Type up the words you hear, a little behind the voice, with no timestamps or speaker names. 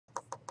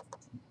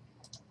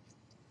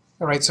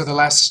All right, so the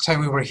last time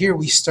we were here,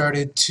 we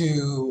started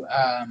to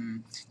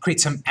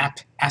create some app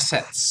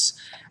assets.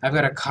 I've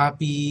got a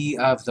copy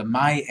of the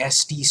My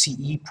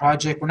SDCE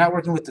project. We're not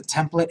working with the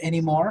template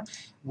anymore.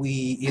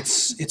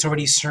 It's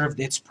already served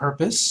its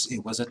purpose.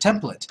 It was a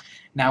template.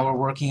 Now we're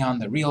working on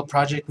the real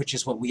project, which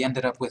is what we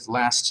ended up with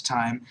last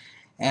time,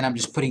 and I'm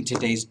just putting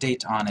today's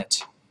date on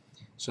it.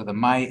 So the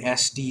My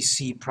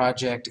SDC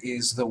project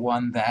is the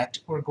one that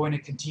we're going to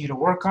continue to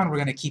work on. We're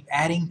going to keep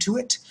adding to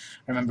it.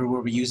 Remember, we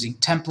were using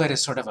template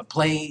as sort of a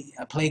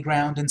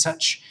playground and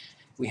such.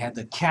 We had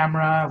the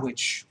camera,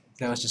 which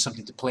that was just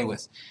something to play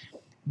with.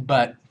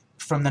 But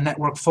from the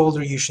network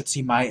folder, you should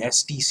see My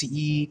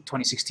SDCE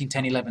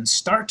 2016-10-11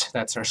 start.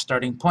 That's our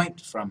starting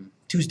point from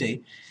Tuesday.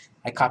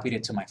 I copied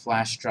it to my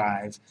flash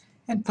drive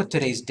and put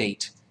today's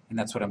date, and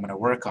that's what I'm going to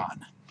work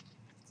on.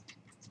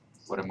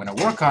 What I'm going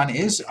to work on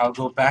is I'll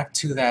go back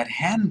to that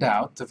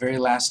handout, the very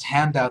last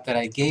handout that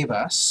I gave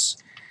us,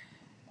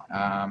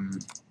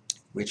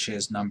 which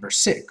is number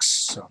 6.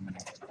 So I'm going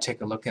to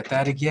take a look at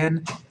that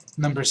again.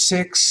 Number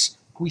 6,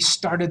 we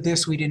started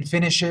this, we didn't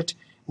finish it,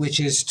 which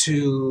is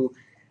to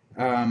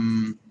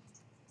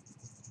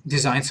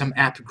design some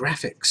app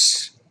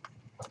graphics.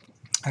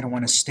 I don't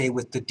want to stay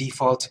with the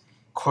default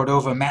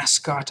Cordova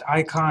mascot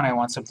icon. I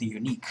want something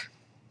unique.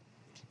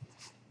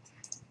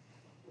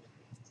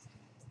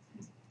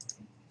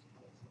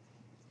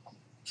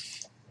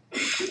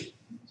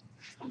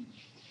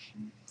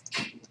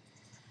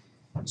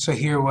 So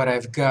here what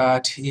I've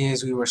got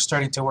is we were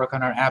starting to work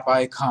on our app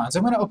icons.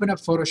 I'm going to open up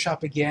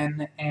Photoshop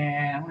again,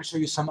 and I'm going to show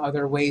you some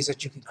other ways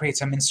that you can create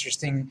some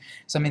interesting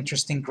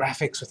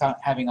graphics without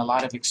having a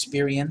lot of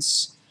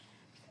experience.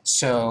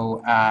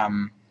 So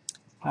I'm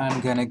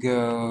going to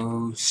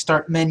go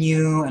Start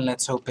Menu, and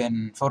let's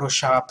open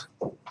Photoshop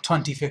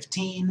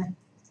 2015. You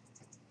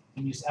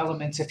can use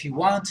Elements if you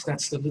want.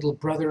 That's the little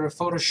brother of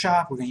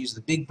Photoshop. We're going to use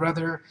the big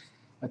brother,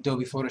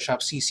 Adobe Photoshop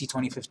CC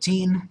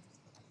 2015.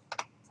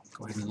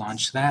 Go ahead and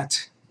launch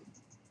that.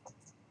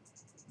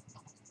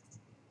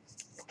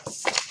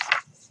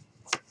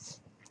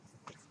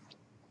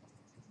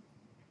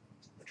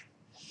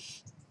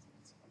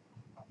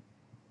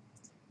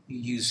 You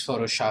use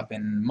Photoshop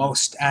in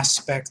most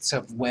aspects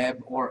of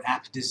web or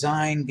app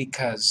design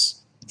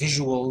because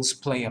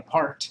visuals play a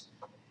part,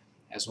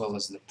 as well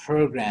as the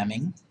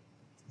programming.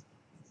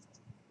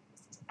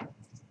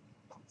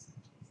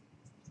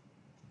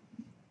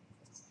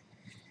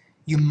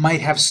 You might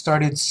have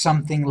started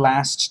something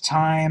last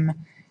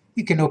time.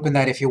 You can open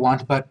that if you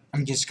want, but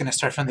I'm just going to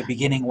start from the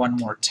beginning one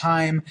more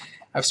time.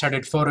 I've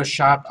started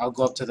Photoshop. I'll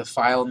go up to the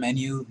File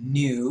menu,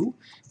 New.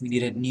 We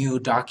need a new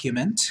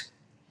document.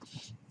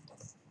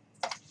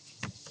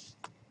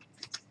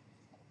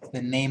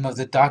 The name of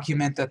the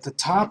document at the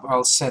top,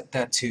 I'll set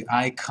that to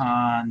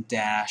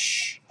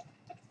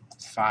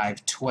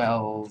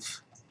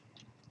icon-512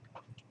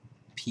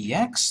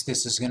 px.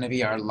 This is going to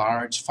be our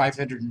large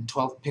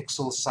 512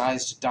 pixel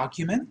sized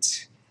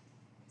document.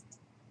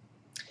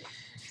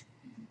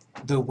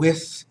 The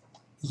width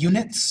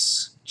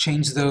units,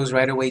 change those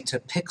right away to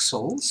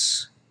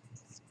pixels.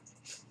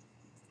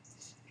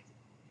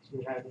 So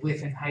we have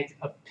width and height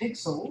of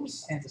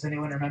pixels, and does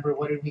anyone remember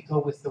what did we go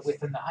with the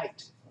width and the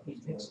height?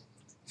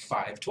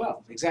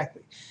 512,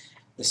 exactly.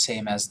 The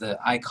same as the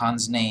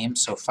icon's name,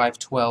 so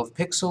 512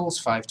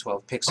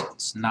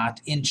 pixels,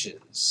 not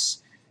inches.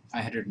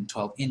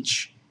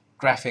 512-inch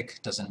graphic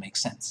doesn't make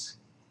sense.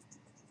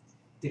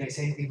 Did I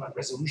say anything about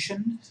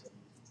resolution?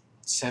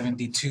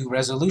 72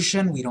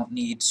 resolution. We don't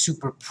need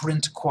super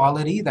print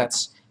quality.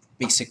 That's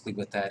basically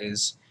what that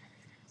is.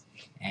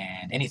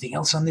 And anything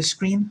else on this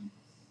screen?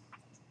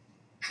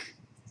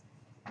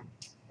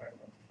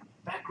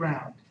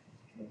 Background.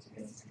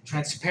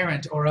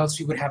 Transparent, or else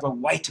we would have a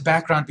white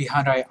background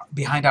behind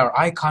our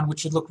icon,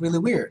 which would look really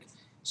weird.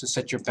 So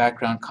set your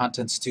background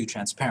contents to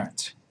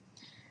transparent.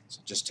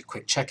 So just a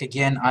quick check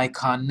again,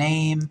 icon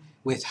name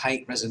with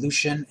height,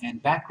 resolution,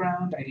 and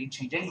background. I didn't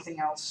change anything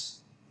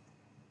else.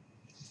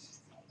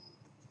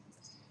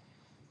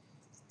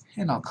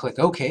 And I'll click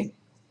OK.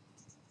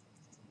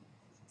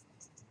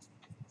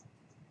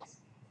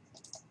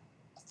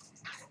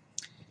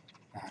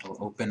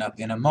 That'll open up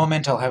in a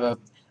moment. I'll have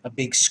a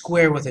big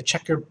square with a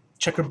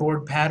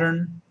checkerboard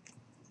pattern.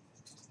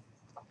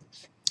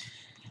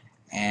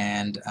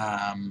 And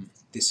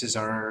this is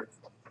our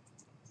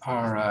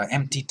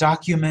empty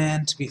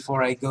document.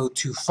 Before I go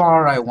too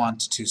far, I want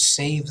to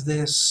save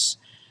this.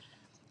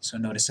 So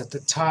notice at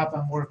the top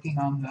I'm working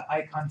on the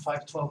icon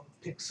 512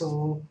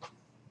 pixel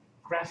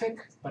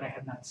graphic, but I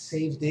have not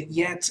saved it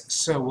yet.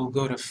 So we'll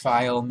go to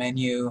File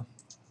menu,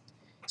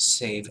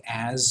 Save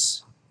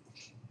As.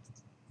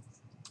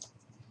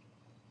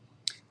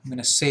 I'm going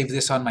to save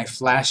this on my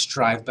flash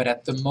drive, but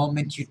at the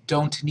moment you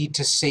don't need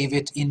to save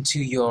it into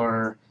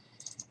your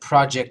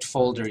project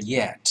folder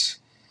yet.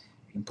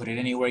 You can put it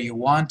anywhere you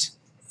want,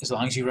 as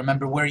long as you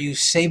remember where you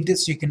saved it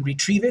so you can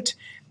retrieve it.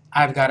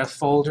 I've got a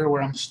folder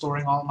where I'm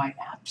storing all my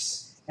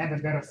apps, and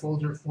I've got a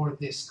folder for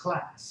this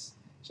class.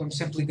 So I'm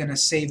simply going to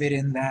save it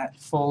in that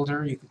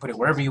folder. You can put it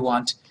wherever you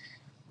want.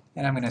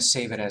 and I'm going to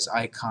save it as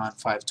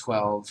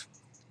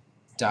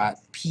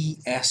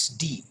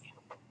icon512.psd.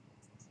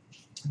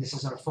 This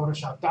is our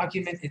Photoshop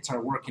document. It's our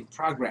work in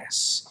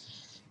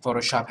progress.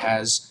 Photoshop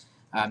has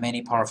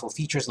many powerful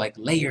features like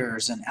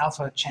layers and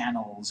alpha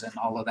channels and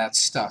all of that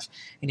stuff.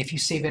 And if you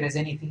save it as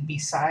anything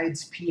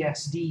besides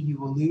PSD, you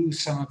will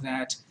lose some of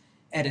that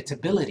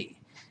editability.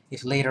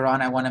 If later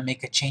on I want to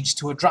make a change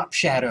to a drop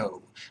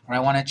shadow, or I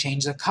want to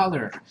change the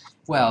color,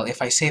 well,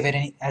 if I save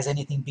it as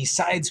anything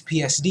besides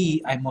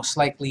PSD, I most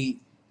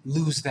likely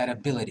lose that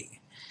ability.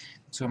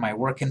 So my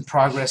work in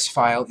progress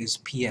file is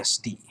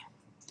PSD.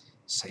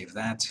 Save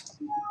that.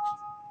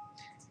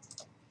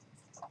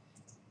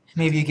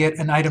 Maybe you get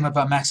an item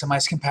about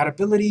maximize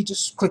compatibility.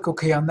 Just click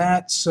OK on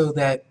that so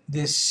that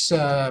this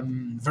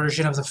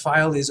version of the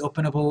file is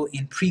openable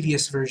in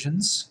previous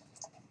versions.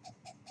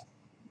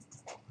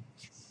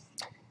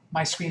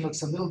 My screen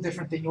looks a little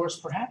different than yours,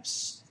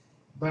 perhaps,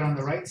 but on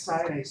the right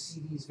side I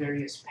see these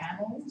various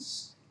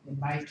panels. In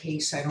my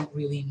case, I don't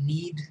really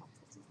need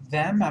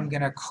them. I'm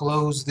going to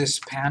close this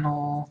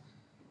panel.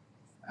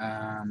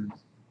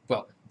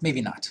 Well,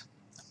 maybe not.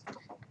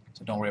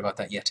 So don't worry about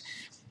that yet.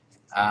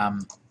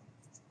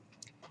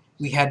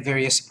 We had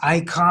various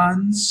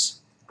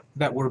icons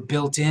that were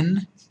built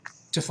in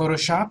to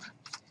Photoshop.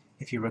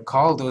 If you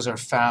recall, those are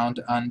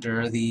found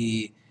under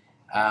the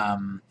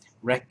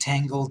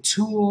rectangle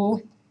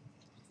tool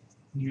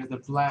near the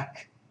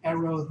black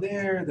arrow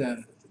there,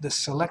 the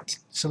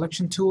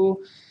selection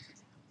tool.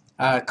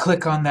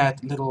 Click on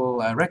that little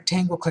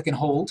rectangle, click and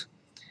hold,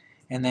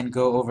 and then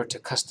go over to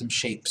custom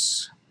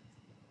shapes.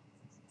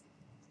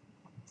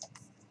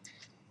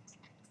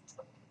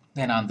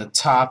 Then on the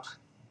top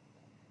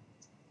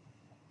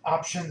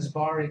options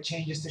bar, it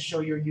changes to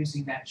show you're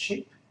using that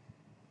shape,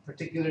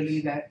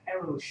 particularly that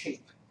arrow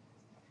shape.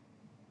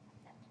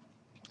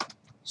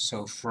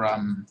 So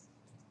from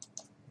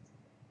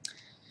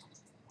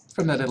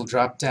that little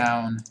drop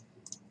down,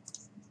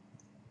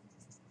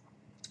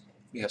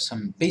 we have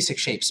some basic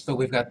shapes, but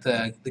we've got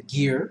the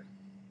gear,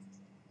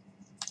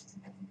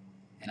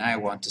 and I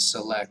want to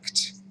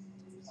select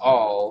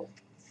all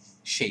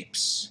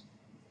shapes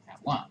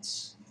at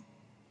once.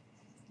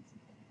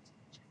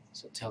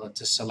 So tell it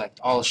to select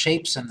all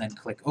shapes and then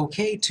click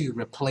OK to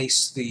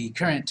replace the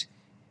current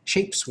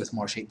shapes with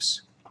more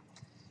shapes.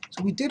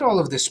 So we did all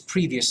of this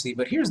previously,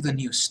 but here's the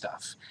new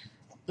stuff.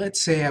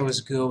 Let's say I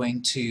was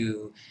going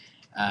to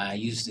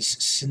use this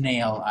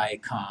snail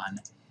icon.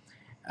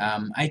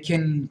 I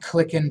can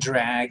click and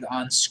drag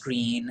on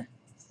screen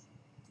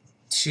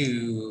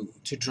to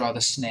draw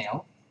the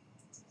snail.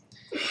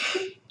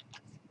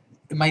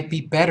 It might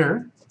be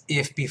better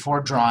if before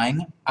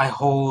drawing I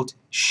hold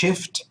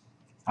Shift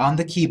on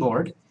the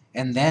keyboard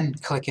and then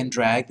click and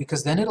drag,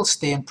 because then it'll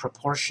stay in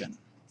proportion.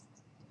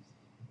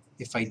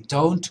 If I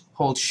don't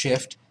hold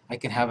Shift, I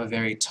can have a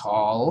very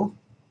tall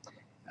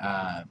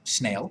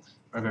snail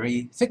or a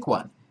very thick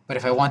one. But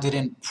if I want it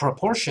in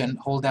proportion,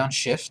 hold down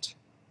Shift,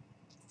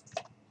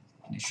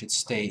 and it should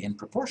stay in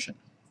proportion.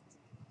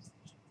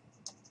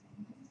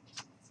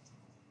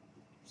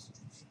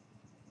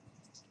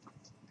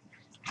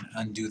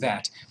 Undo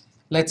that.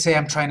 Let's say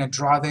I'm trying to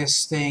draw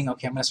this thing.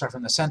 Okay, I'm going to start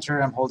from the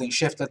center. I'm holding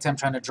Shift. Let's say I'm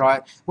trying to draw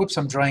it. Whoops,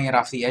 I'm drawing it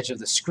off the edge of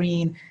the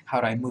screen. How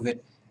do I move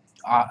it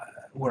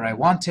where I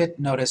want it?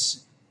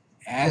 Notice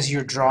as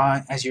you're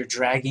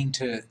dragging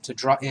to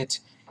draw it,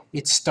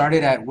 it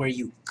started at where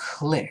you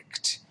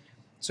clicked.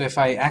 So if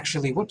I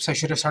actually, whoops, I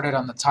should have started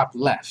on the top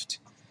left.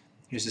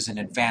 Here's an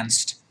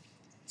advanced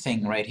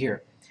thing right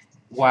here.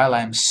 While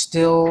I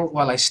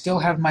still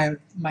have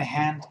my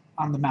hand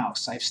on the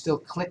mouse, I've still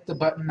clicked the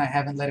button, I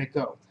haven't let it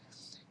go.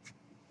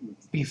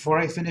 Before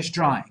I finish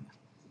drawing,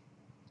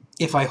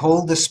 if I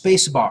hold the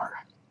space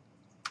bar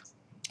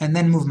and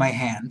then move my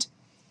hand,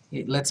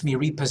 it lets me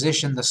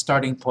reposition the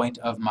starting point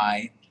of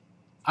my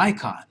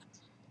icon.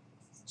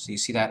 So you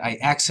see that I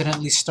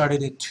accidentally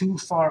started it too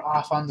far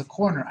off on the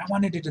corner. I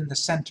wanted it in the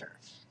center.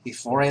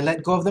 Before I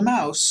let go of the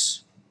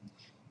mouse,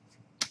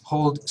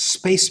 hold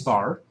space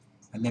bar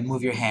and then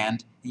move your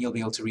hand and you'll be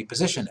able to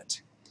reposition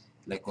it.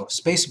 Let go of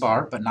space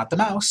bar, but not the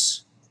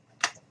mouse.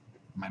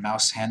 My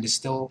mouse hand is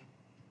still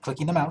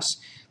clicking the mouse.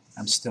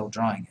 I'm still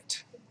drawing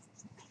it.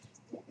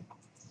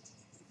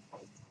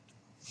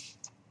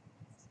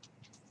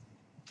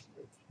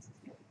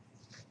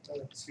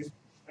 Excuse me,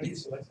 how do you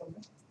select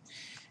something?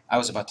 I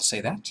was about to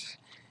say that.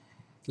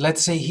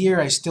 Let's say here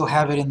I still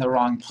have it in the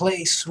wrong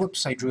place.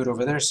 Whoops, I drew it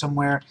over there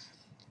somewhere.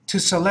 To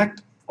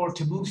select or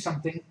to move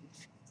something,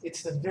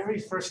 it's the very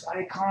first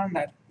icon,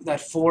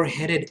 that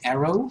four-headed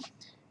arrow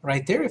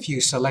right there. If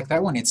you select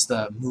that one, it's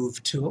the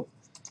Move tool.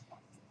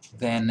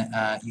 Then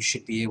you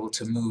should be able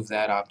to move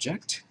that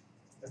object.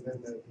 And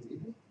then the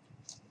delete?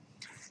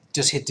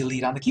 Just hit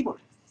delete on the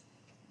keyboard.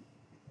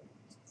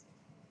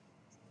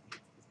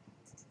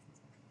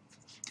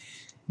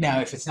 Now,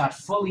 if it's not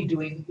fully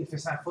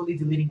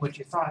deleting what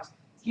you thought,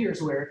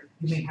 here's where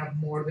you may have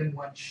more than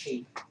one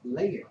shape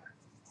layer.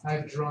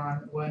 I've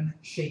drawn one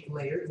shape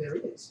layer, there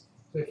it is.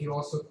 So if you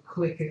also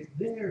click it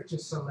there to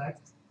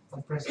select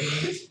and press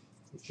delete,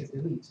 it should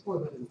delete, or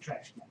the little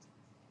trash can.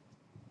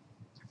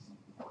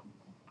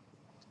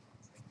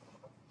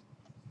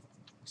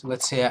 So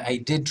let's say I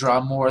did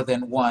draw more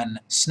than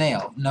one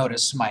snail.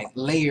 Notice my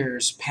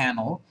layers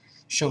panel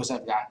shows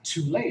I've got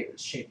 2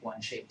 layers, shape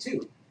 1, shape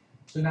 2.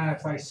 So now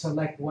if I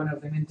select one of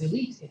them and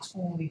delete, it's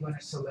only going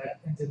to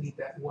select and delete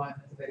that one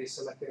that is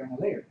selected on a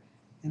layer.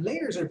 And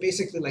layers are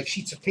basically like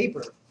sheets of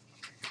paper.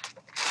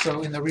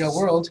 So in the real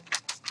world,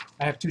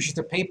 I have 2 sheets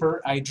of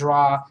paper. I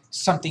draw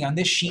something on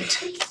this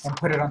sheet and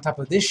put it on top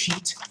of this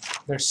sheet.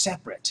 They're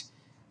separate.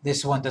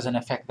 This one doesn't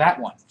affect that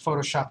one.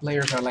 Photoshop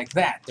layers are like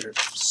that. They're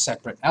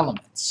separate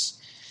elements.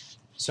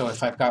 So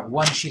if I've got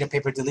one sheet of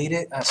paper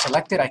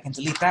selected, I can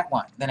delete that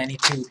one. Then I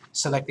need to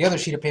select the other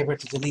sheet of paper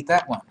to delete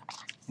that one.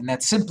 And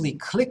that's simply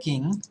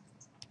clicking.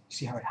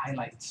 See how it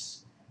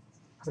highlights?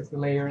 Click the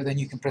layer, then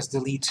you can press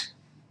delete.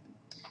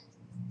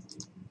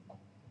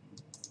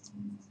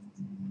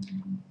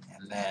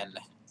 And then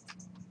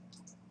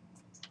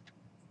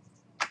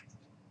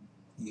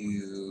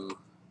you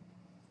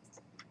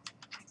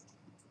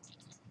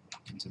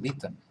can delete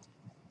them.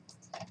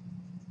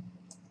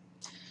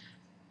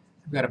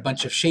 I've got a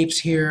bunch of shapes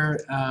here.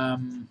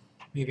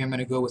 Maybe I'm going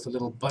to go with a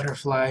little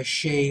butterfly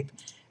shape.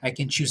 I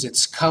can choose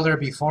its color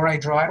before I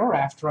draw it or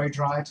after I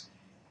draw it.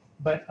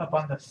 But up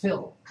on the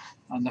fill,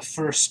 on the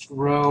first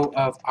row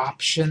of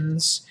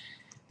options,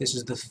 this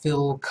is the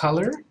fill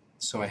color.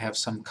 So I have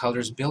some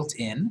colors built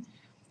in.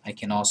 I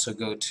can also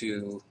go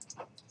to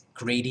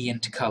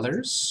gradient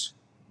colors,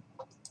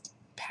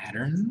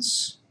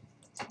 patterns,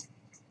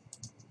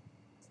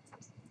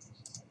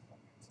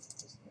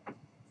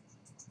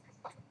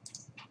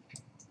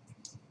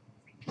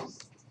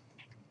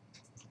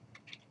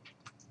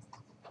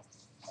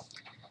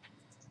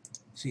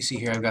 so you see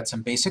here I've got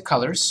some basic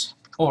colors,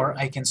 or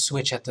I can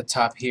switch at the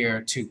top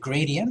here to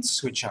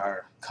gradients, which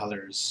are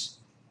colors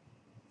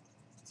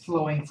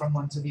flowing from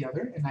one to the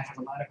other, and I have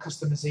a lot of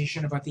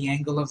customization about the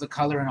angle of the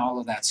color and all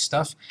of that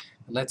stuff.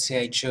 Let's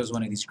say I chose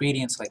one of these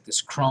gradients, like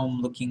this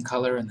chrome looking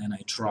color, and then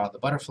I draw the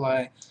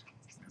butterfly.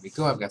 There we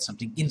go, I've got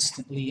something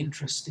instantly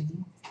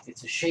interesting.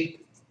 It's a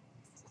shape,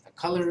 a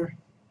color.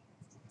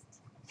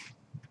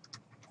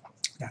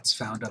 That's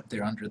found up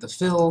there under the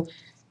fill.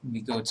 And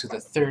we go to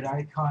the third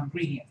icon,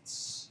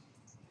 gradients.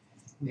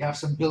 We have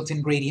some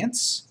built-in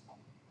gradients,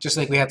 just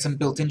like we had some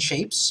built-in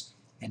shapes.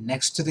 And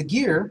next to the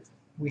gear,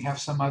 we have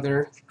some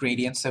other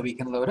gradients that we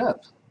can load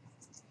up.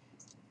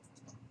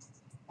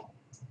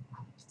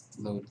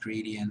 Load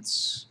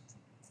gradients.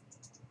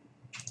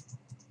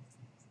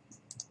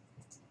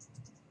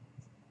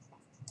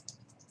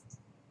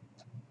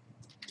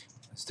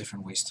 There's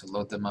different ways to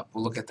load them up.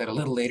 We'll look at that a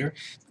little later.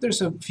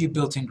 There's a few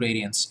built-in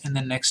gradients. And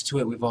then next to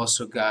it, we've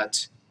also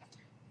got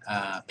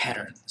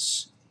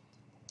patterns.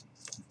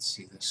 Let's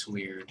see this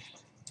weird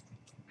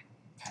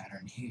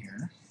pattern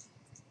here.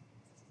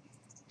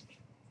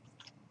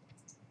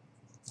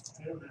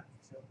 I don't know.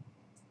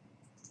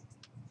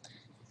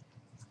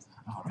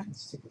 All right,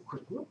 let's take a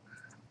quick look.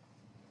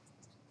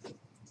 Okay,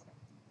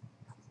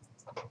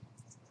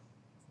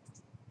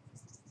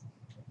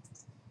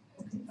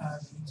 we need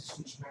to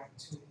switch back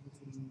to the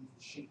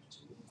shape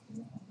tool.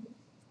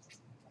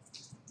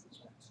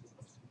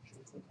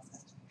 Click on that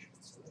to make sure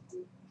it's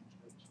selected.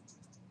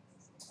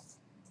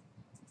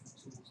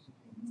 Tools to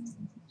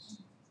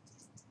use.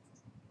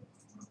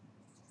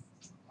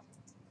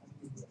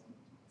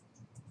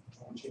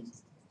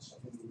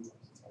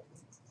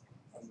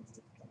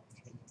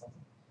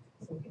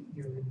 Okay,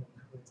 you're in the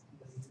correct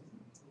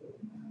layer.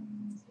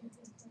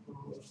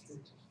 Go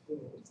straight to fill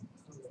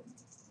color.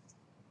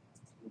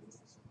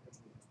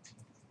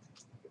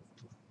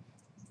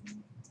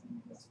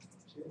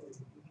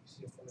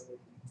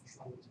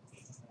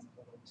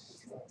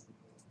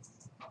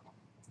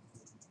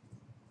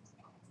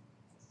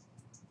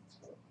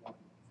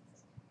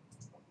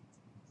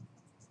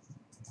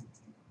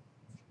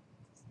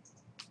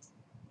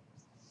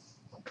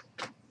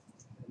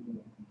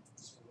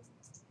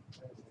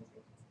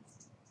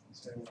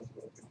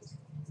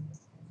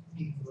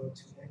 You can go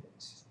to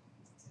edit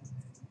and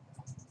then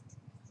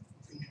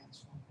free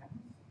transform path.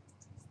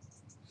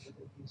 So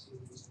that gives you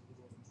this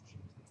little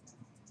shape thing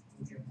now.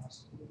 Move your mouse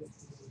a little bit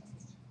further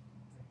right.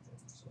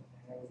 So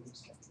now we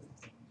start with what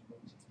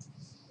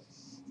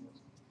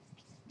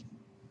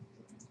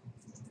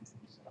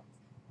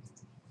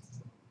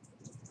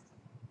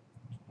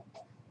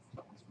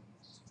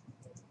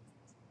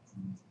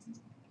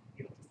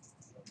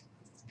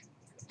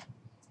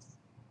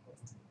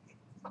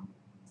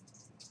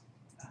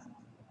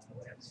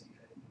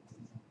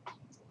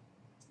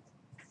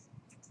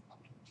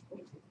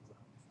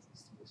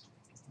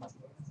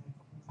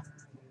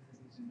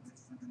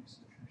happens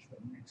if you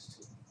edit next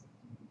to it.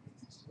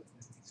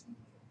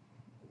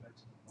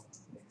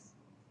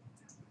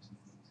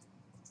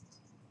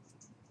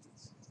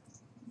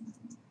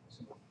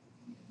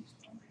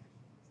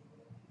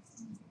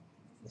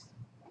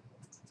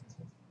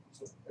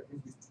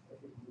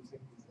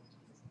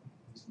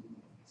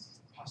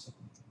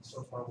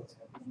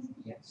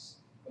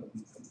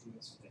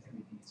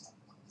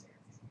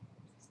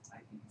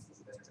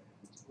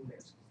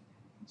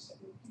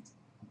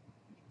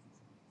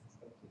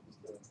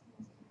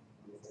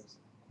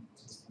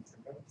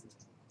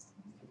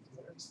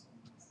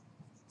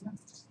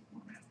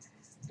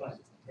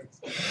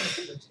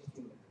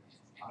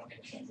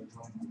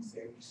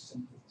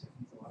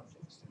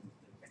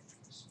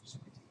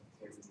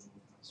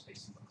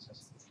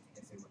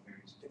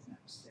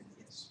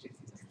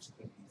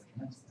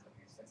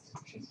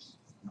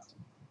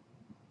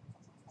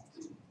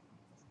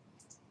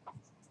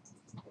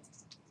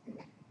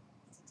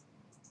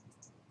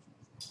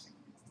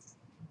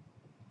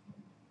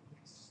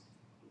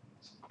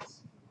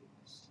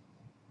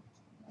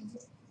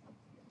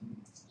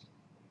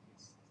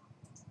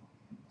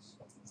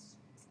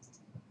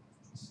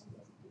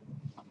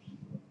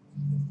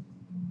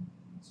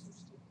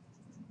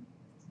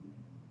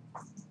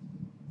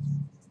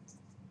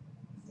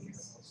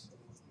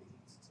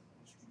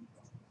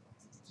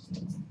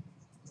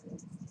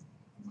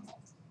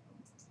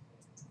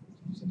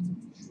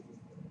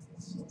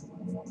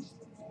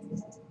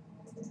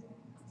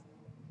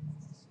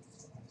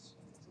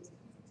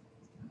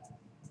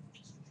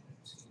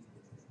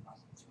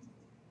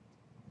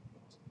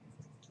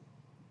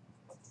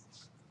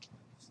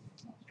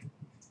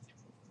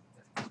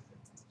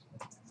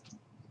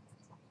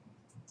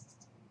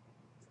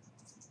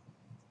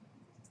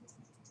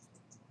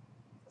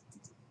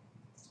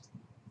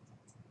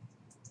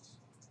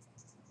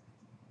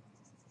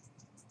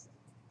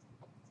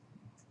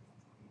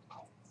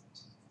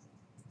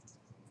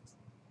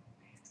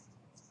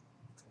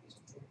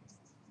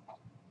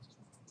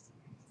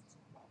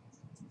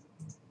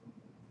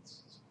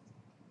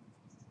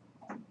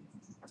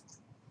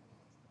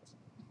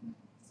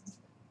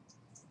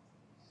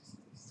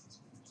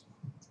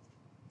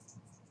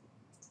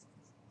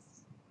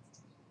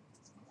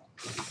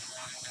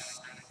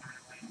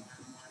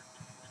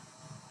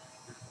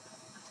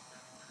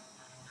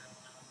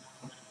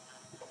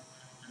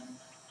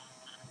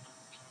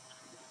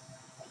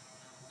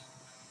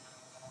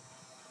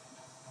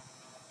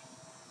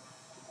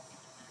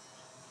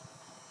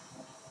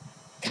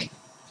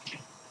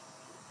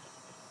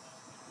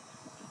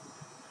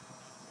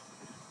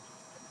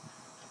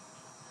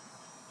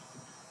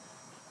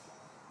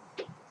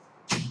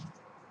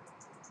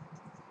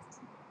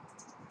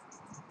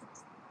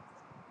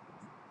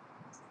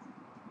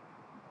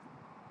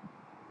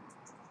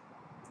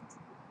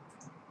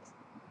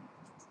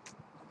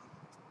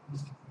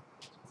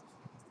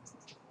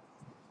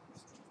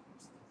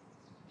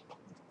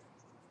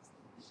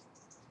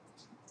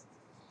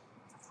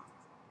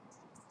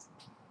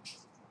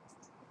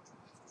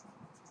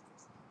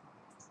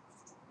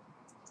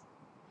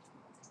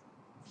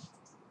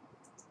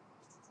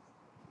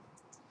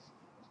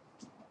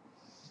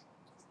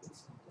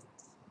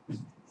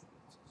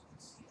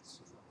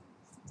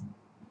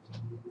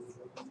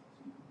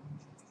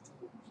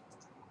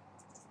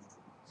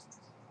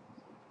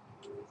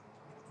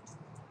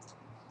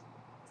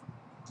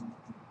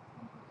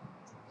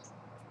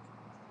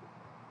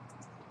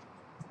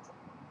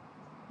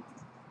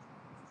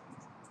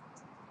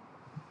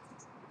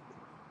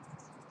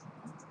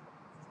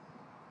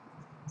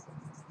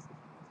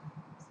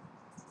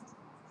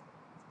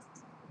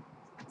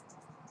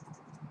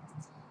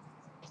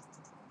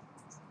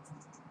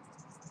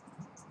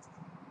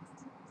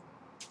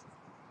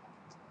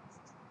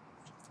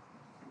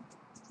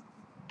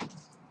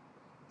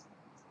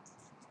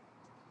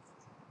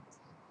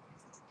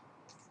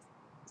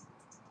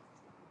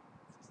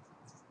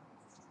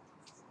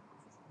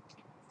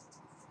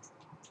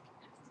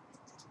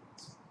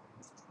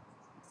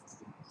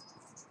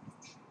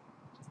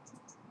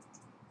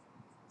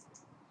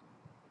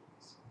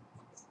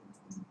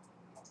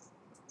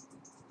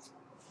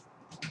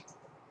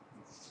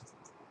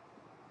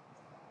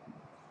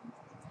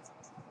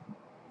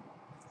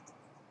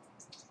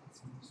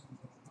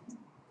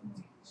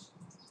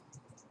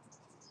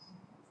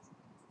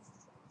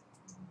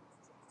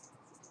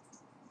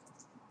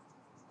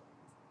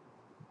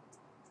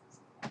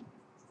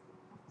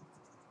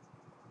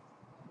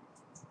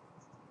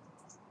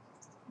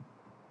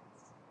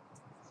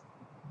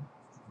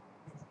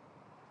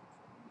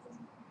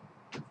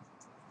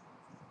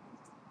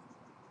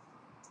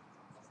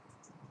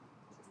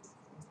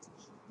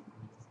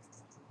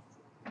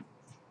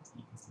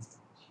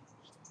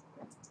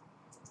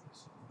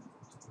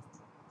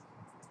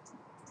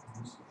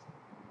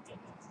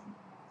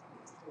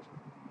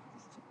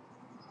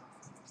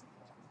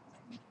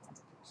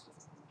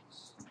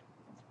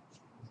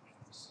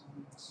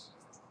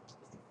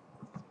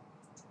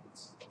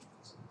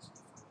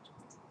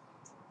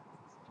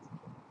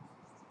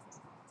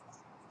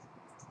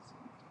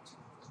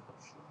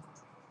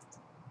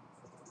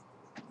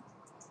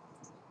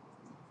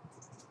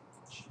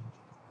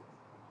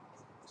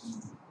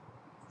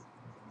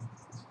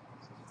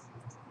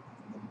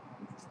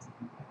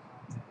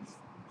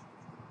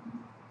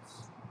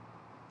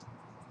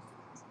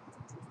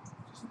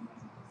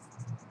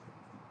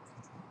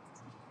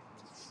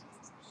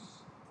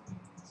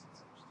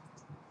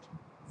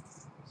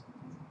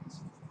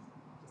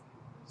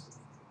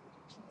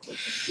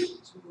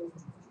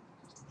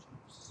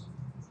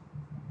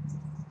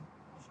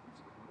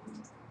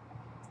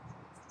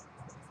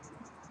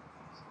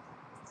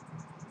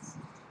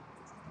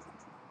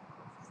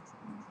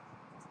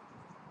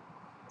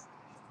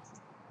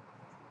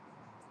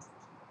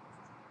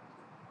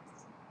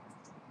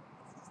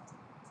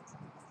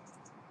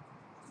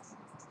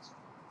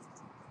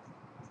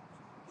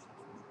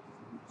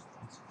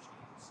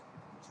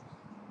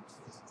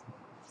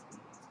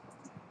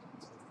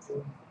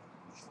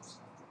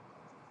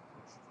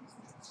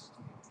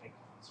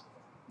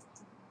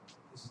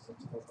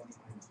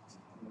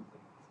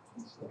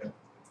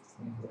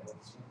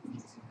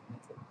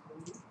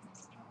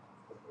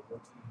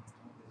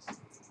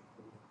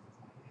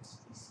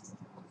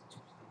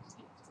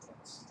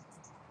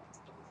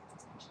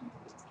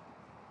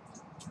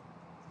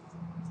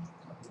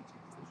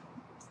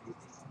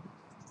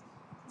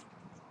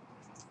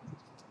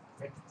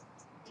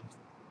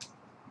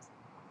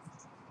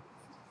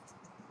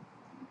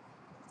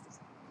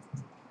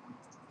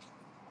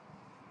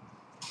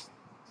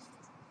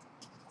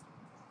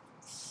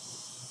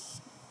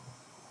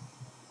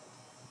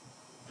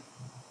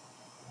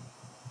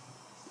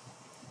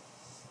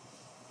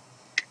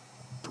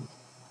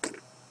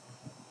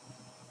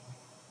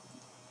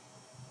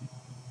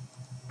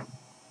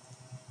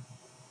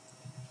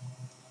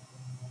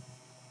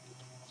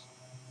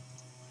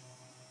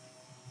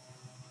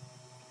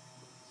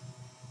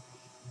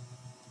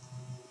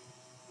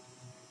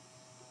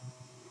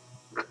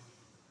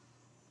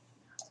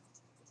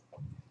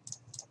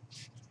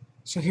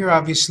 So here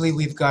obviously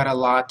we've got a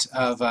lot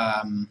of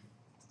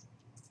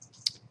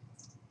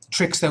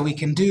tricks that we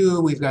can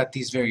do. We've got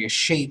these various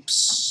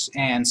shapes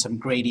and some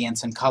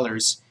gradients and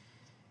colors.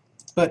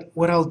 But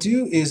what I'll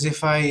do is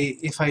if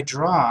I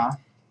draw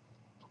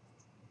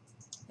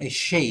a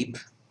shape,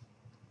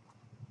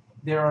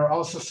 there are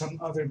also some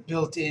other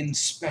built-in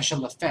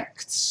special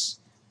effects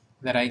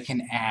that I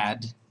can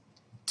add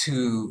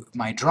to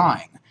my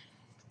drawing.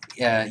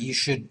 You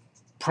should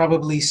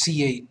probably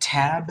see a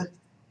tab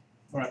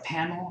or a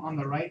panel on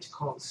the right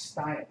called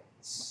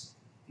Styles.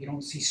 If you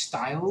don't see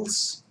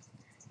Styles,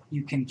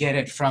 you can get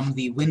it from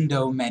the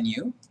Window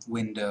menu,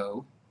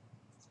 Window,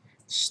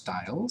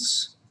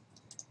 Styles.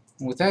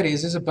 And what that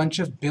is a bunch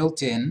of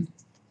built-in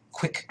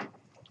quick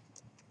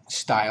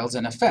styles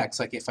and effects.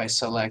 Like if I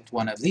select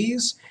one of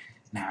these,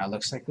 now it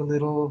looks like a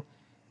little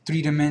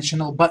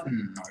three-dimensional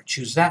button, or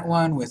choose that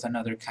one with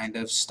another kind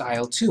of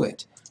style to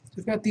it. So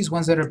we've got these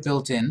ones that are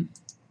built in.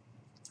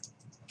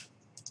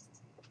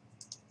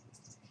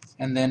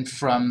 And then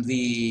from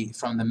the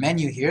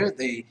menu here,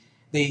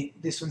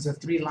 this one's a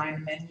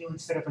 3-line menu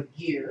instead of a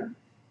gear.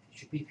 It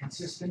should be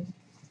consistent.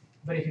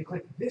 But if you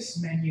click this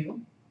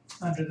menu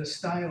under the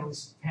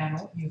Styles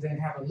panel, you then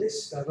have a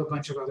list of a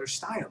bunch of other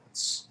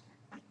styles.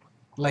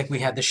 Like we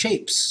had the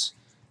shapes.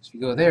 So you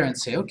go there and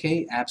say,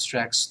 okay,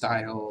 abstract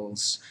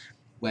styles,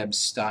 web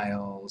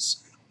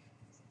styles,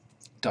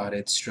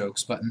 dotted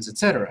strokes, buttons,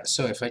 etc.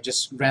 So if I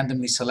just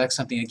randomly select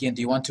something, again,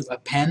 do you want to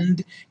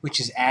append, which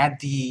is add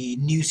the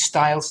new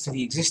styles to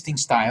the existing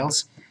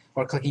styles,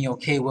 or clicking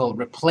OK will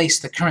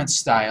replace the current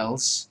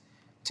styles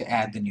to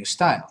add the new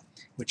style,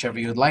 whichever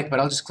you would like, but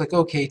I'll just click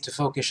OK to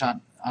focus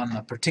on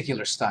a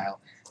particular style.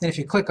 Then if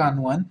you click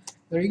on one,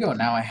 there you go.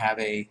 Now I have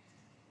a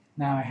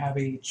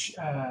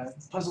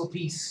puzzle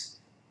piece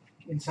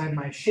inside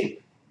my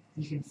shape.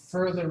 You can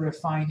further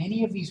refine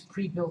any of these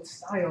pre-built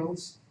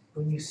styles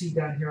when you see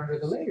down here under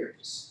the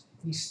layers.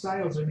 These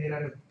styles are made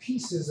out of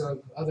pieces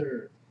of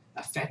other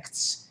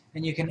effects,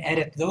 and you can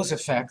edit those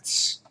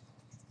effects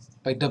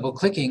by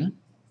double-clicking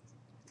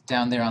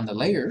down there on the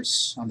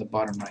layers, on the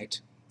bottom right.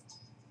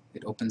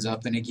 It opens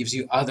up and it gives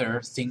you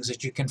other things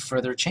that you can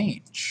further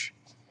change.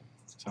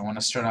 So I want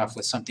to start off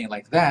with something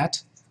like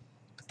that,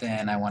 but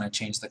then I want to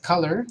change the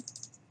color.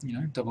 You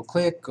know,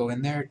 double-click, go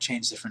in there,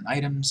 change different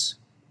items.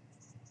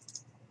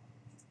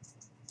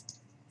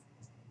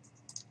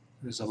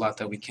 There's a lot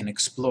that we can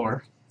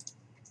explore.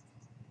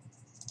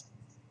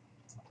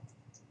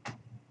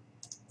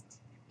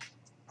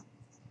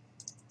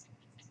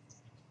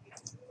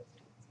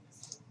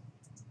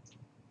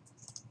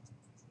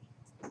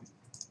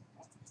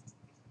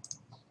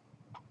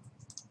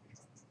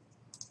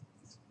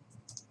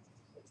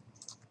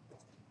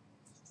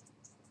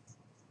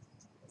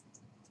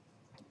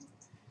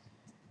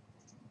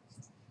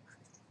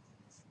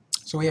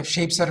 So we have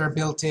shapes that are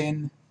built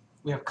in,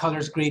 we have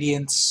colors,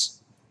 gradients,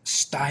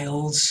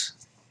 styles.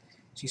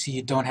 So you see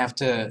you don't have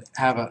to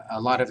have a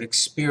lot of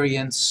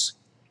experience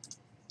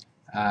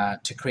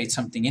to create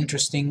something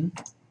interesting.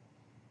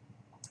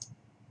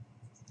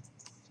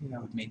 So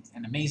that would make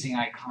an amazing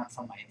icon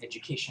for my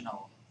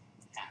educational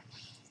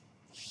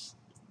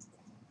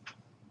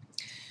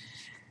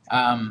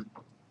app.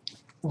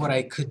 What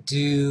I could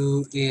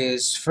do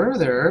is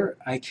further,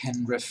 I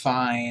can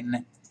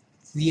refine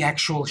the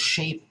actual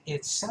shape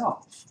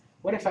itself.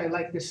 What if I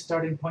like this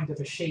starting point of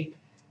a shape,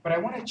 but I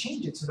want to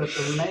change it so that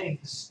the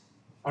legs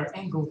are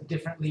angled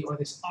differently, or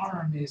this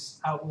arm is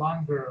out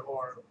longer,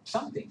 or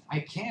something?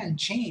 I can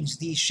change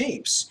these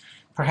shapes.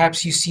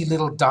 Perhaps you see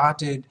little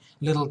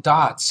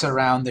dots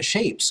around the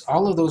shapes.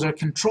 All of those are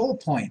control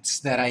points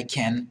that I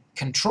can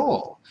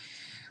control.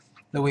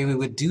 The way we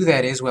would do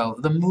that is, well,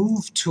 the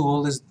move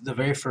tool is the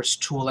very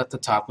first tool at the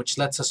top, which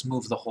lets us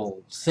move the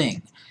whole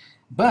thing.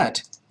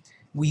 But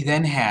we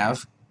then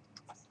have,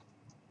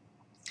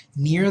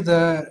 near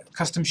the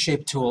custom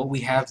shape tool, we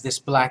have this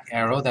black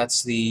arrow.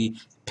 That's the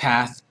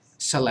path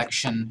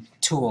selection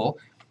tool.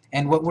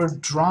 And what we're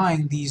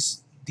drawing,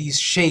 these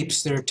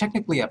shapes, they're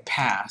technically a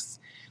path.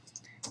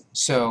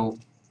 So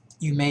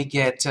you may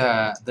get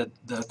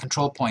the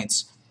control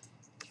points.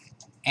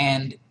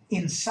 And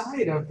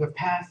inside of the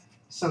path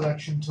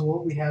selection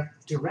tool, we have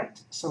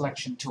direct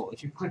selection tool.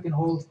 If you click and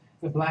hold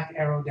the black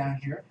arrow down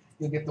here,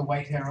 you'll get the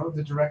white arrow,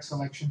 the direct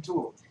selection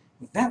tool.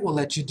 What that will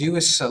let you do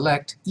is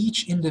select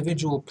each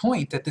individual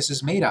point that this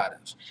is made out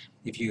of.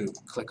 If you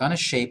click on a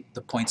shape,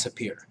 the points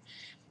appear.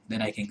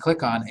 Then I can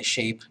click on a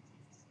shape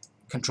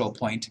control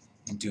point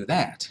and do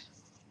that.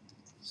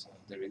 So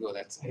there we go.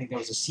 I think that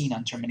was a scene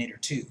on Terminator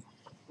 2.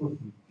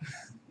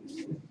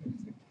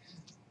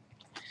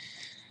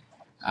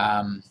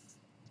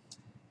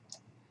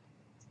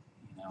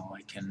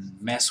 I can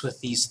mess with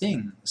these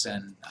things,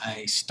 and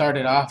I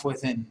started off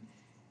with an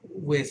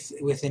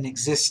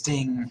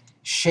existing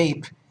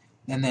shape,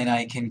 and then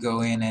I can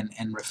go in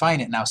and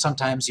refine it. Now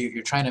sometimes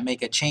you're trying to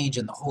make a change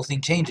and the whole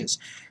thing changes.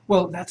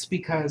 Well, that's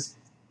because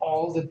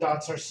all the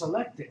dots are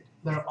selected.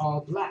 They're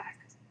all black.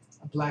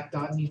 A black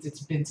dot means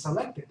it's been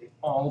selected. They've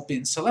all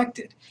been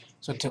selected.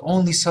 So to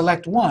only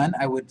select one,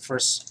 I would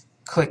first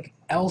click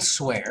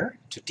elsewhere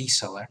to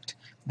deselect.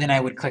 Then I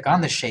would click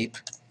on the shape.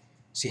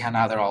 See how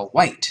now they're all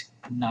white.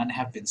 None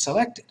have been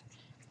selected.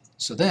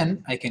 So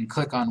then I can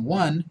click on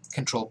one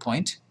control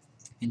point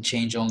and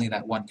change only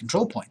that one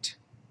control point.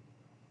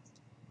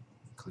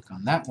 Click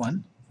on that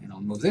one, and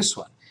I'll move this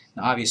one.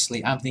 Now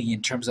obviously I'm thinking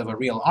in terms of a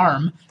real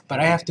arm,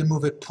 but I have to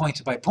move it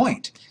point by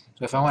point.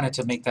 So if I wanted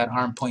to make that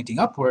arm pointing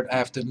upward, I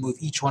have to move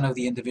each one of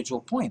the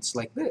individual points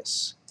like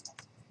this.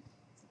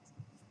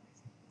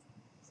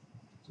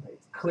 So I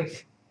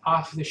click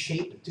off the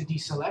shape to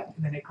deselect,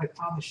 and then I click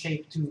on the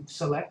shape to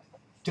select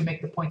to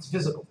make the points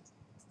visible.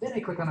 Then I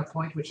click on a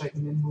point which I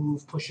can then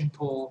move, push and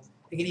pull.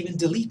 I can even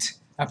delete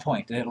a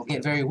point, and it'll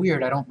get very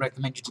weird. I don't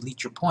recommend you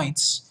delete your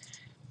points,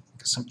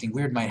 because something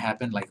weird might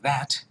happen like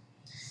that.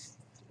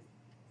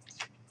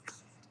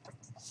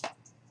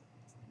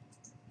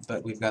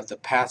 But we've got the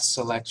path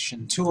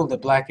selection tool. The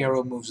black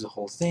arrow moves the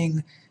whole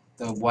thing.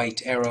 The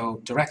white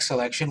arrow, direct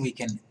selection, we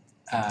can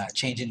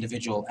change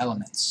individual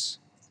elements.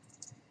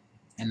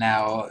 And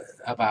now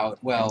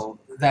about, well,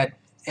 that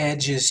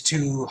edge is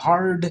too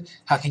hard.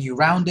 How can you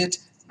round it?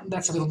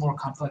 That's a little more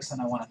complex than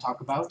I want to talk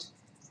about.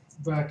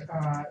 But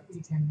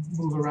we can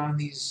move around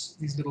these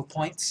little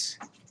points.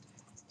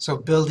 So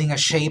building a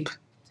shape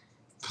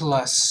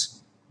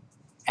plus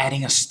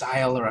adding a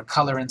style or a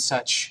color and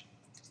such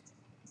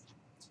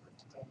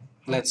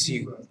lets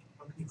you...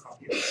 How can you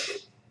copy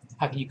it?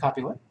 How can you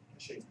copy what? A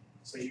shape.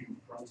 So you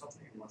run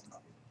something and you want to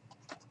copy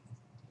it.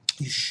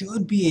 You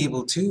should be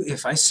able to,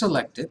 if I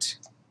select it.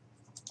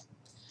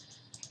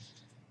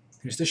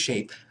 Here's the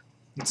shape.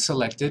 It's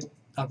selected.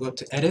 I'll go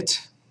to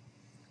Edit,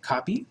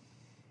 Copy,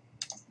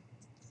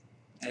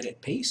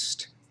 Edit,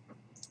 Paste.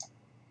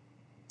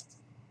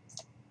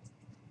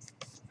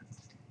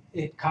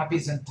 It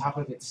copies on top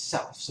of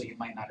itself, so you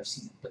might not have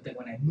seen it. But then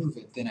when I move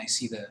it, then I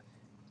see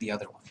the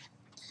other one.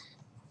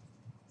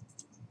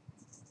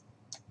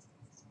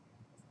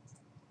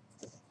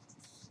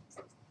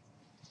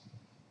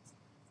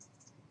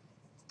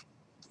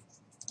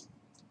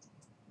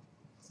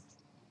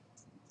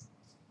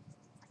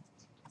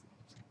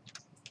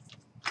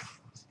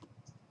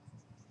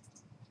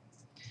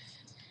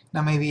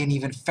 Now maybe an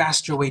even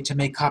faster way to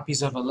make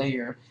copies of a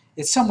layer,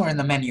 it's somewhere in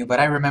the menu, but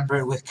I remember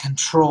it with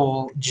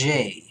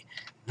Control-J.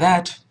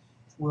 That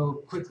will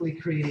quickly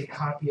create a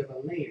copy of a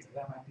layer.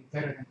 That might be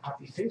better than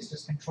copy-paste,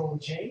 just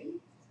Control-J.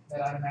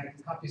 That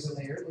automatically copies a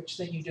layer, which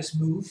then you just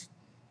move,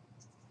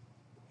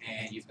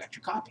 and you've got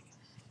your copy.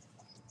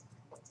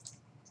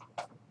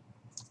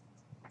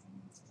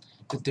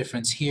 The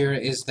difference here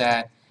is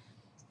that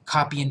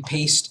copy and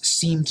paste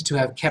seemed to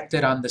have kept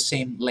it on the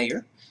same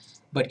layer,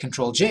 but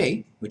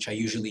Control-J, which I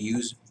usually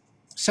use,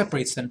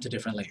 separates them to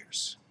different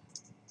layers.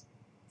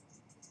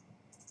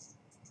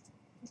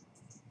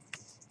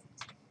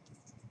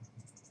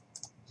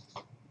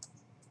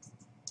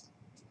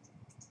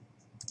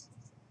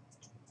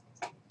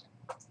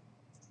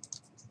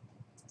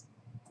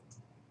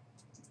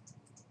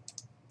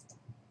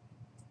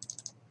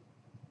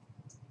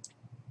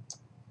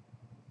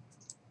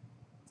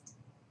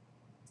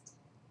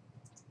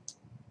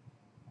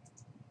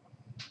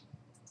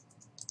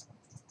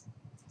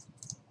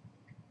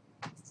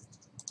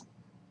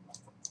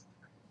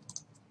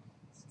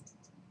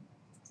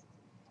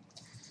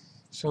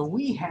 So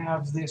we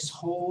have this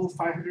whole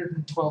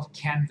 512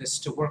 canvas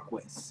to work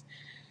with.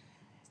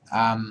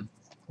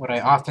 What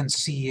I often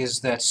see is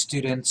that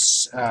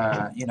students,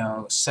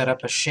 set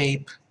up a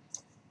shape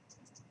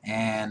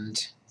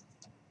and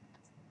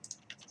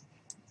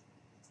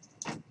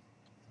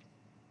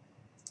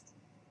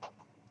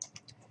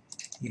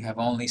you have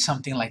only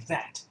something like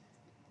that.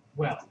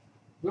 Well,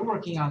 we're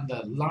working on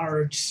the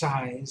large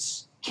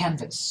size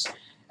canvas.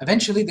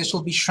 Eventually this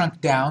will be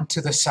shrunk down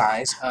to the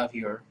size of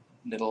your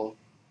little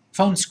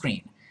phone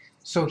screen.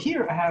 So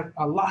here I have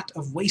a lot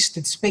of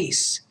wasted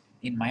space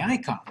in my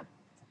icon.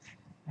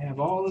 I have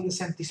all of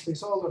this empty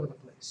space all over the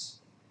place.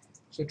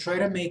 So try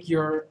to make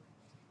your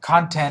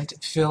content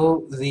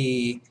fill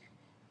the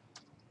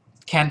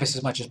canvas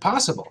as much as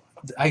possible.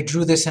 I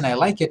drew this and I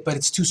like it, but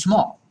it's too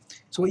small.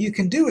 So what you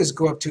can do is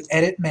go up to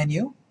Edit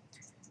menu,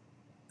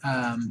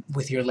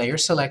 with your layer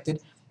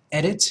selected,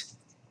 Edit,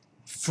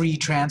 Free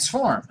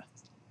Transform.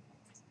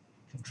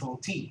 Control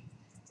T,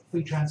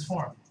 Free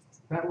Transform.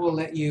 That will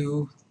let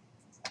you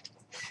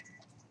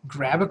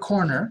grab a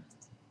corner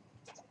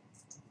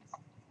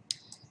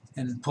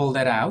and pull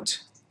that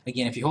out.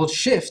 Again, if you hold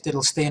Shift,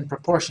 it'll stay in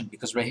proportion,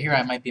 because right here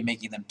I might be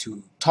making them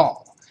too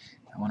tall.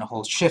 I want to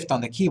hold Shift on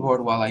the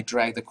keyboard while I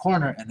drag the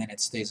corner, and then it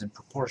stays in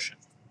proportion.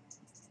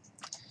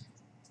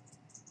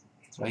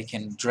 So I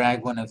can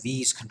drag one of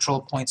these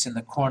control points in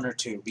the corner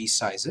to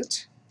resize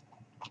it.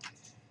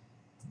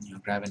 You know,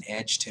 grab an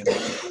edge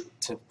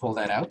to pull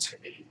that out.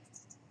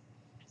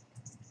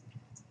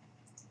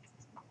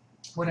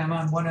 When I'm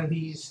on one of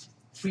these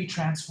free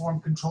transform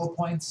control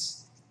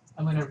points,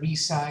 I'm going to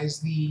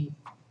resize the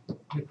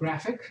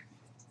graphic.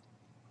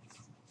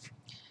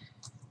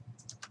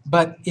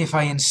 But if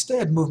I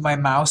instead move my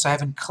mouse, I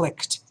haven't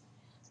clicked.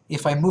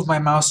 If I move my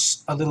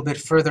mouse a little bit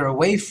further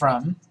away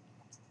from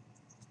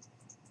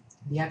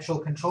the actual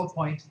control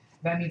point,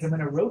 that means I'm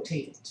going to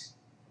rotate it.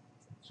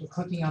 So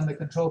clicking on the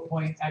control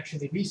point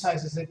actually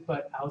resizes it,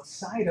 but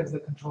outside of the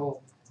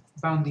control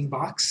bounding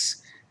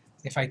box,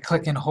 if I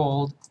click and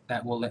hold,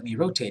 that will let me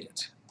rotate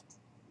it.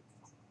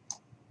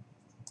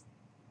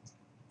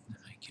 And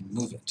I can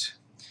move it.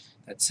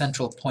 That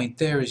central point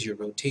there is your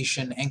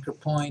rotation anchor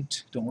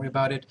point. Don't worry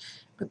about it.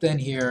 But then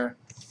here,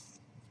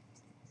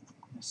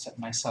 I'm going to set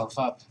myself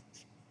up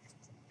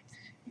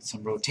with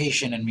some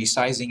rotation and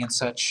resizing and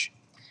such.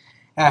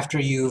 After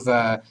you've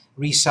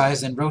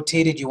resized and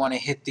rotated, you want to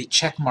hit the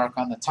check mark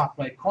on the top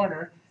right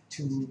corner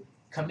to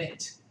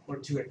commit or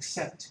to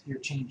accept your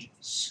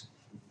changes.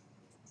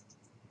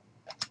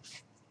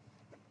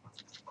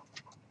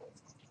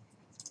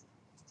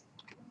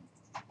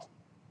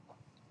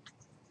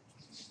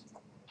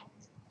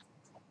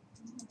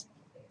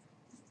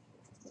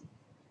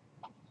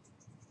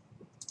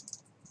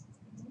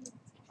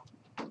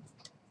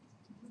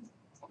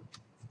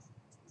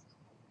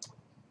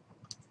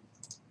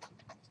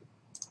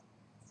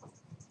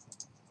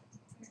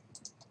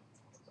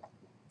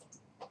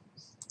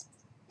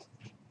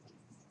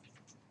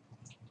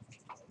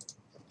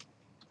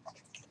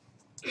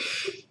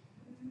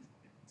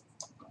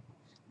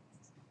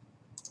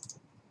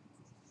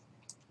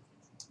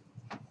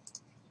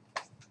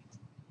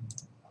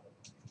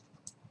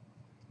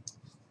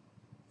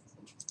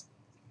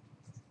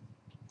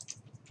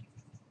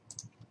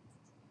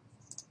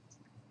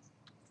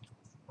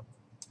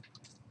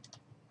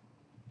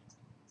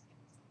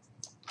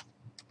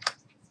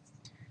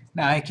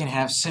 Now I can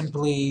have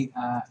simply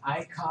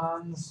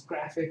icons,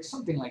 graphics,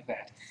 something like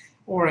that.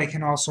 Or I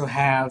can also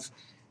have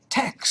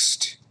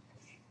text.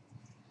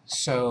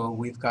 So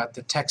we've got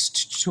the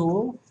text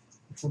tool,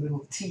 it's a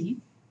little T.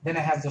 Then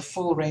I have the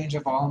full range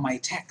of all my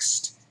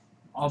text,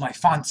 all my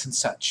fonts and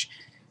such.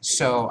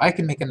 So I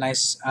can make a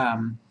nice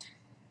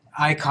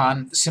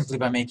icon simply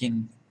by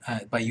making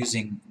by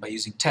using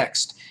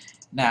text.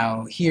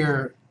 Now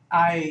here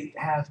I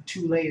have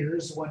two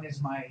layers. One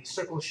is my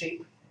circle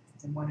shape,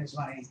 and one is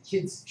my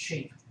kid's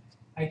shape.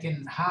 I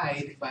can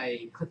hide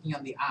by clicking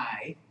on the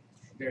eye,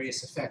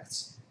 various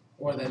effects,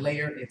 or the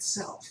layer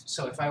itself.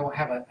 So if I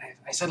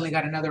suddenly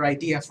got another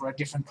idea for a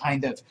different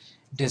kind of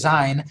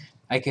design,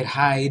 I could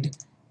hide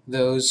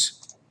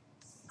those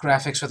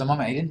graphics for the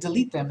moment. I didn't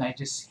delete them, I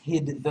just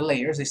hid the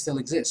layers, they still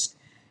exist.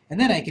 And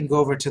then I can go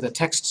over to the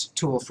text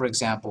tool, for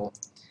example,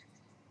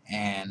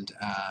 and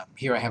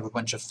here I have a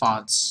bunch of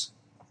fonts.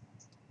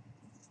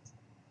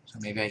 So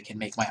maybe I can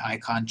make my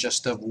icon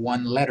just of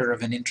one letter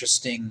of an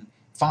interesting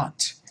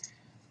font.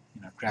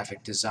 You know,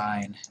 graphic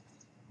design.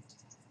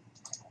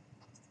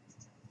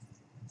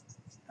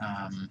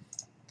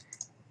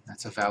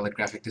 That's a valid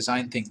graphic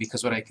design thing,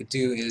 because what I could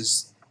do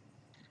is,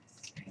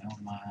 you know,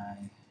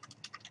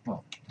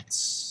 well,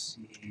 let's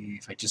see,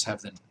 if I just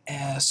have the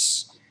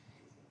S,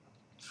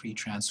 free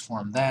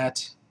transform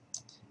that,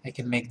 I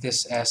can make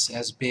this S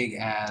as big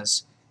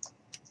as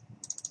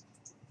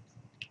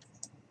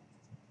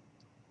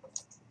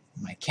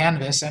my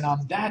canvas, and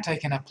on that I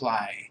can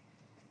apply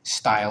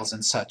styles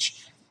and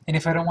such. And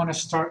if I don't want to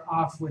start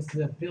off with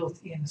the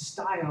built-in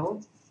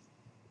style,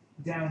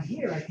 down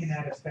here I can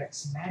add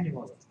effects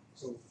manually.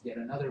 So yet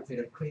another bit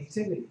of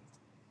creativity.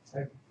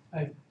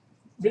 I've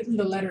written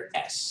the letter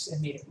S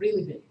and made it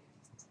really big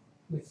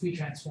with free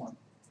transform.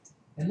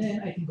 And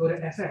then I can go to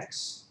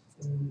FX.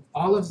 And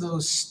all of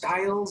those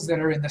styles that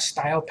are in the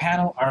style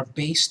panel are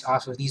based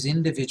off of these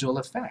individual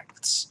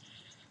effects.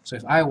 So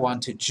if I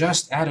want to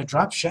just add a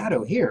drop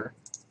shadow here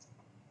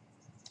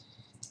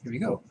we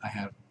go. I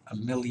have a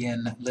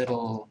million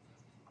little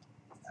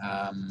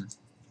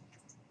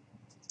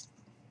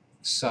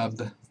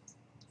sub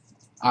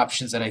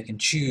options that I can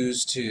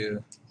choose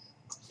to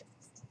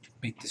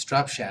make this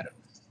drop shadow.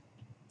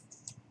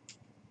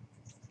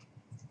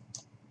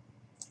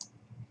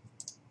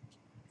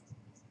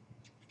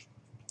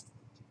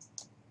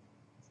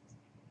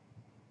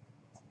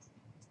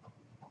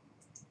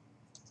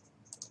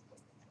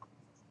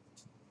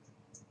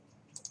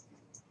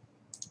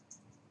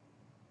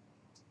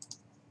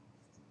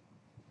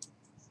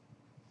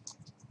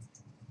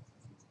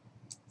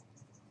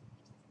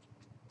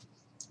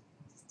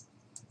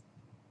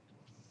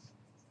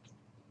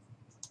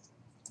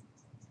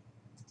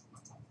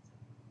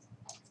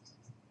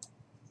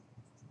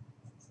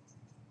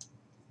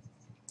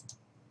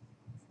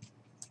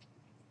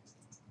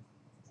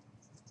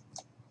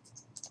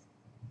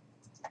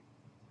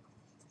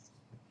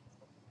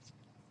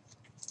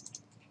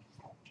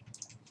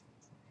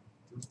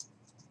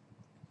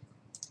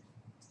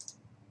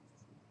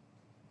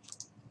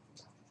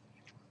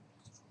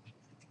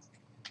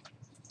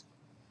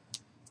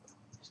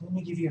 So let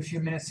me give you a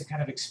few minutes to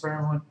kind of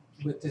experiment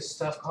with this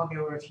stuff. Call me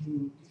over if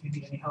you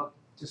need any help.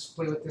 Just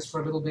play with this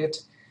for a little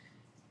bit.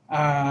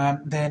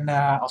 Then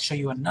I'll show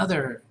you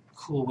another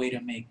cool way to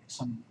make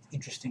some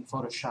interesting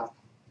Photoshop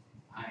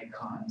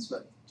icons,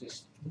 but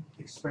just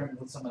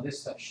experiment with some of this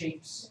stuff.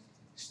 Shapes,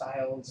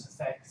 styles,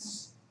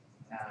 effects,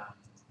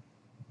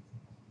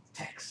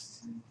 text.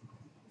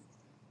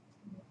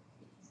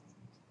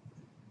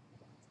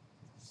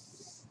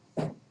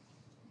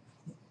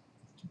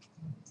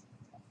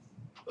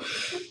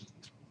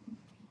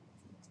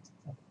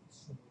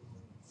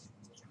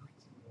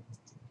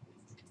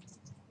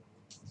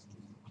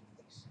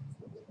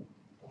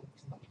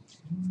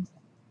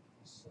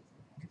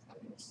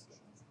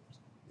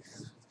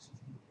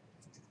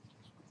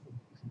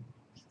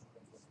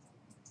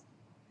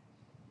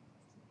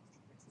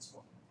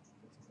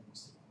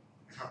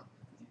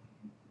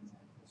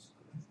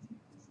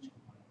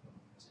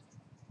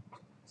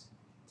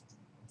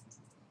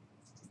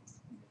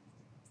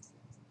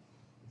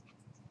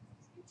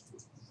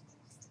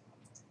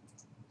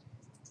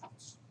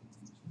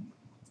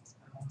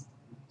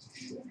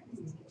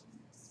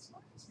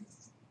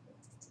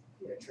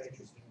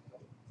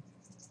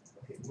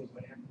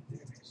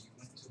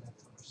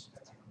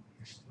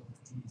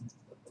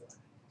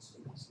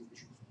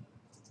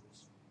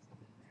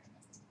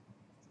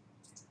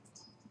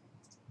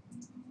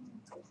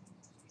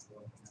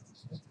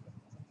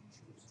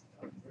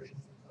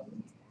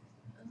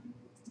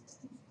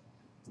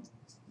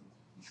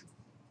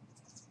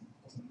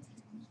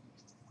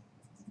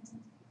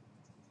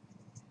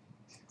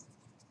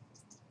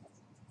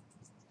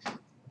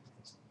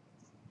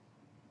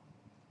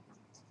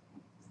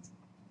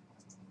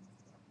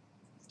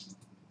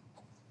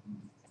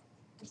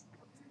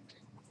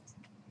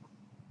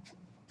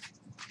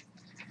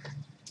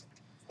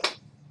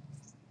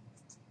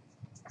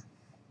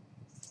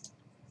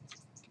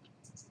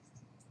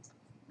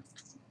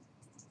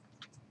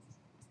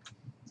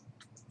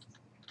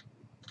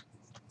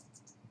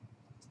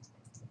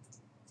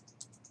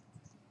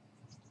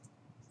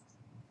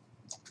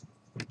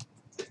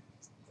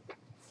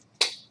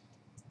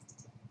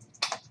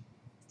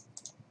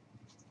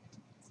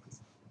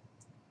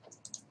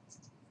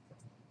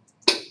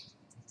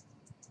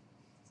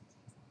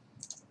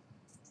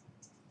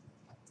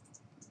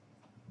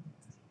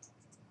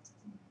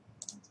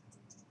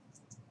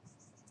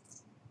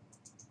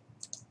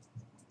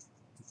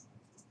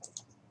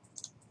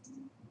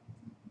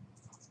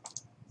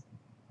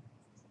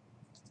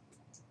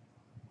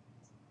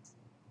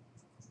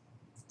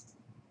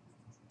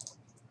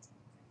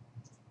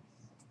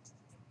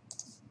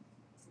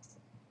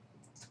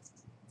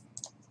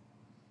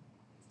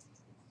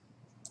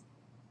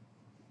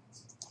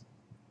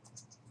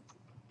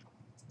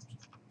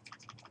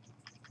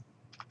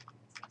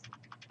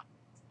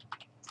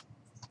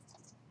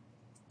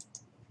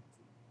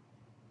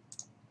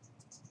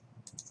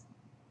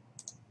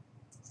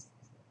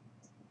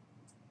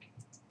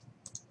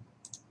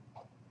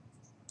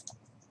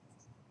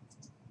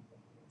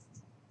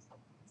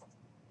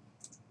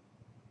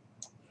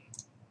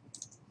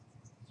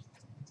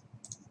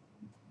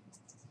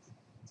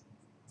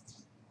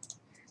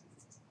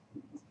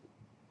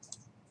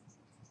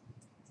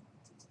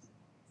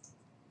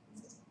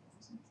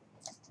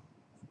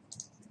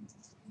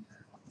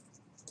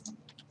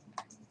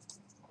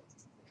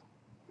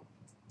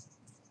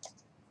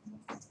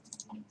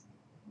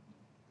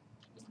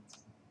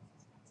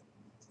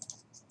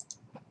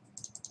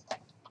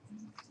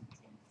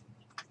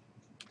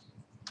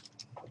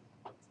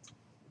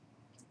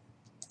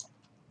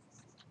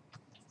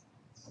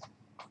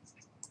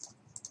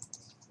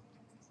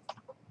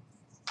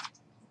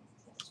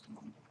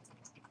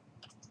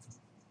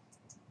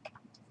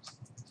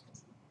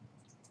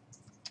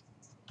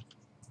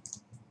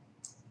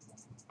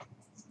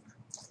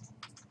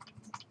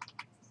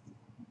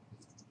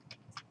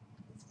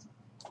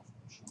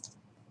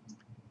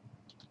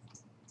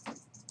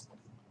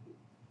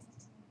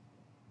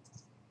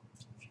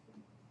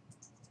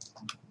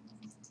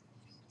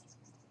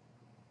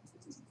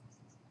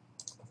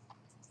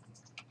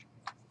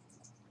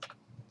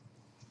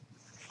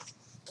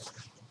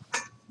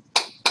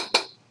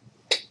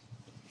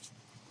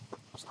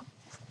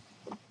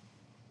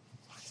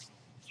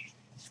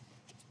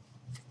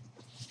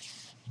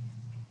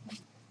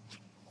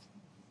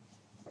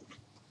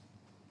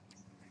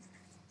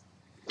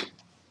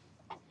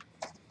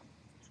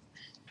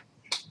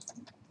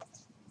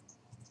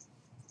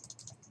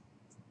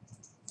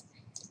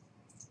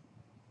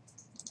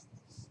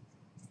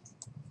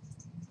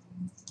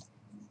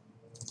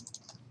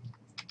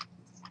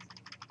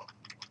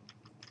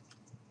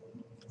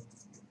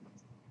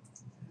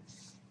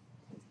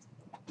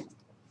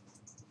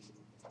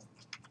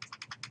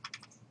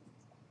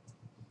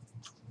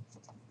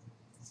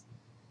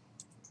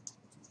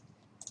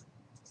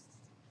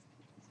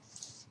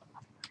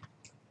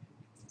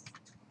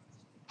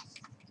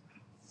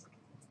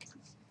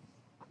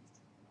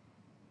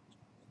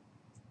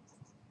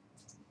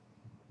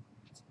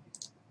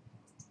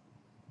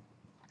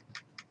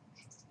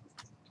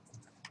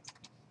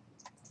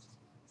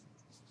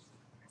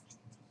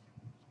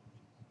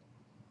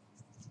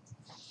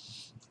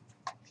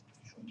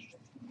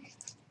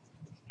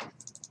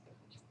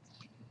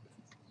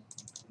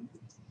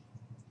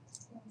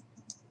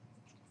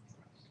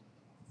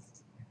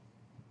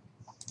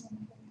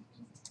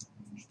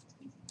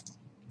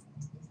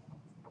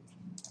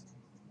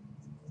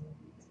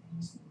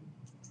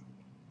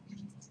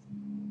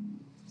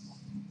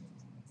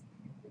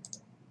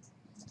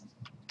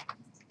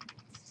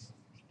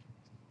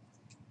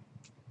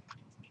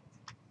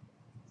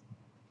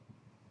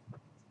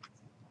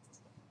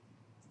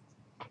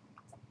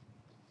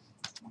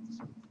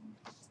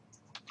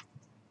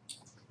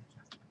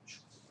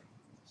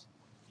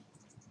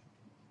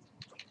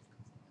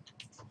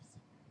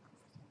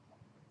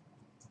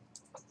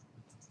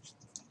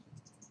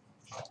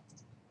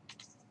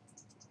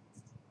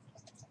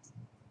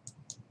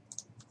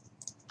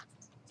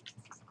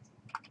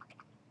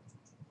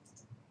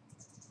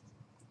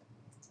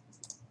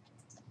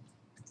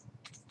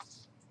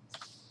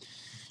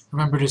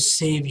 Remember to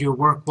save your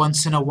work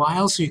once in a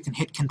while, so you can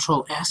hit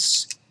Control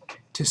S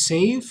to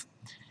save.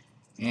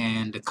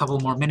 And a couple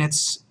more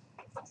minutes,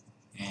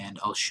 and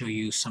I'll show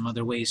you some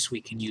other ways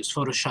we can use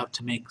Photoshop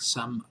to make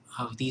some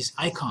of these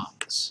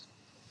icons.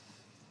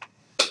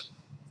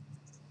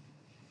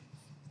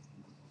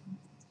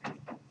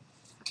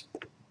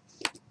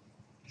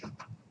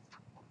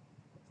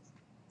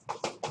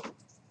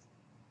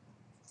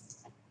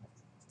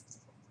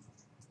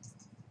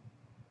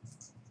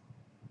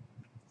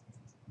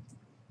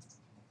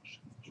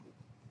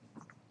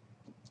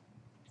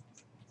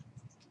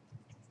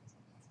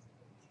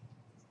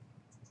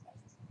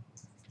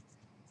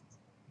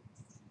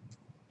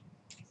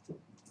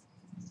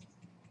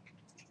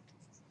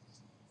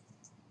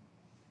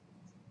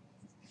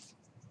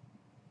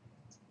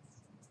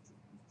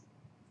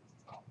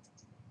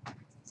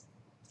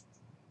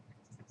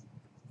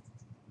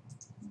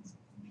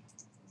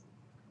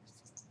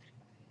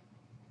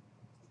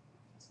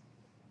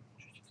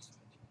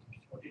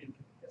 What did you do?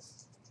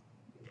 Yes.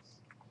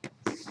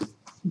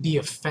 The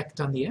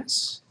effect on the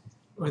S,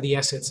 or the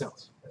S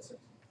itself? That's it.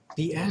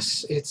 The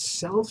S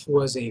itself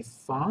was a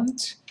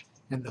font,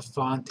 and the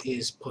font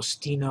is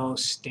Postino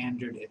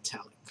Standard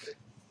Italic.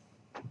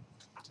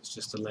 It's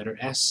just the letter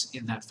S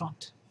in that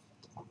font.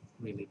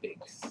 Really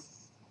big.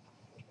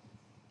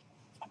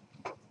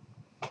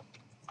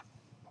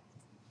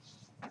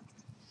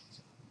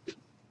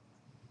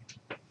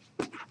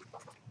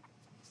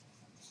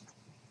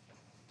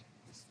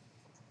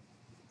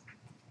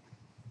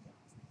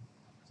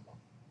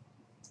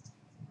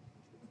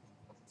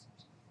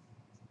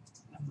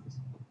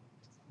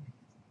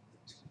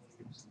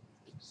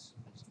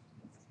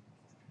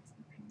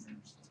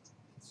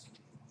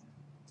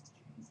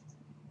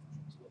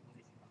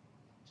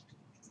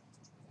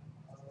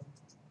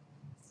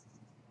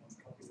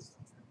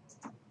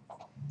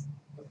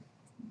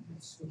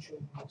 Let's switch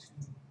over to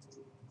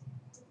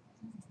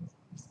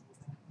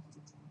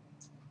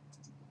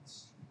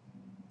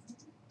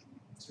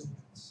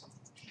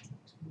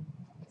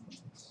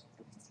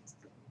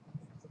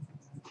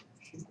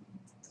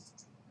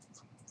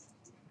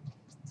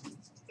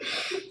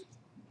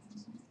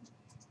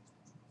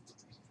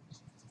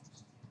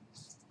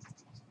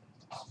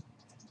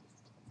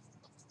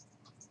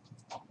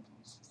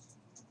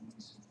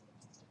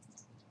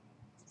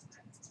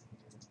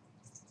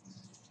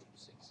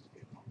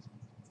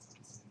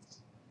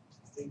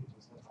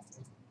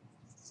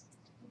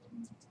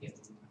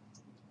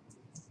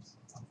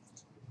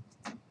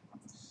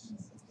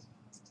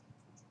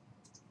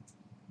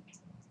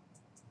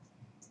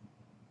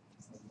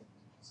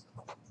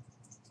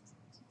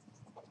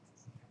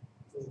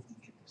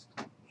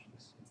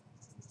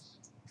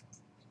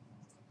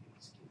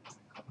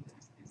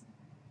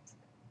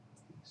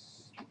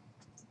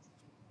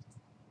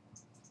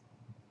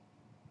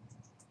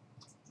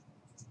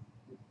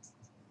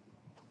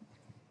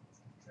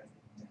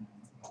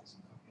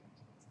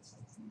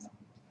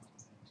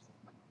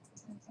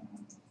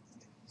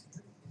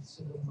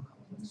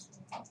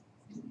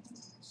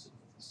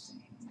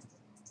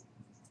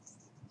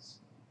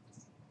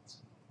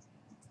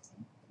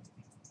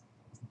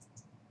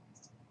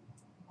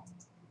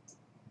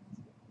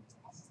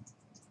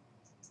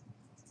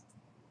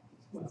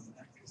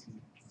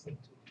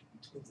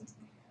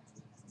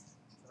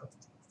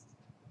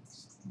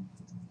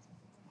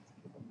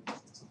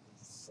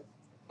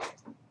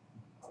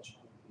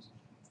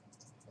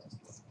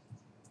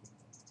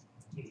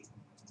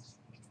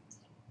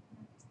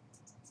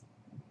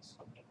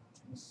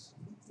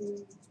I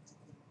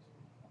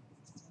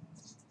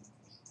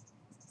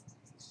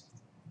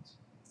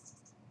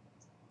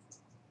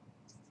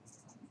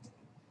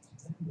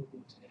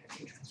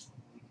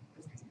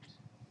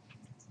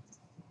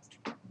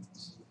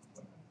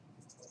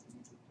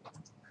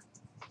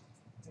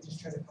just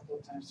tried a couple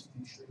of times to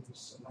make sure it was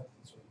selected,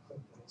 so I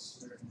clicked this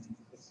here and then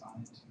clicked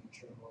on it to make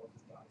sure all of the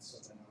dots, so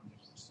then I'll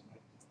just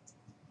select.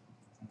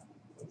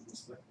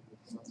 Selected with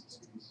the dots, so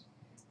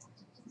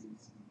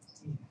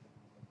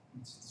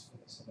it's for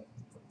the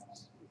selected for us.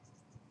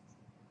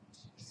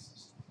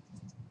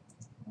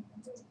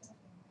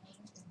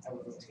 I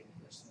would rotate it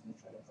first and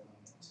then try to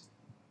align it.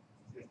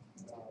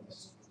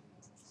 This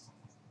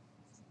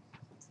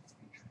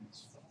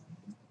transform.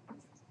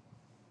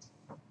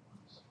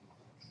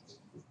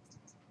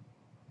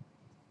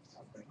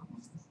 Top right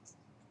corner.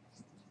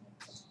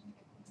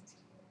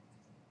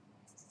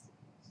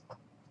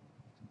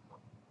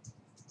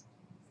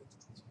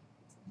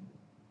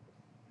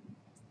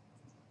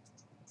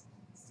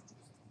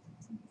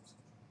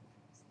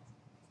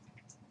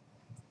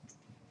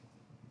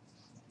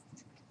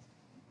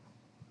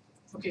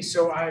 Okay,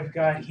 so I've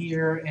got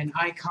here an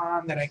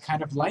icon that I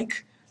kind of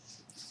like,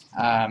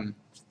 but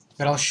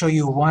I'll show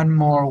you one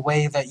more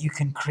way that you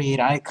can create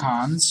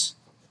icons.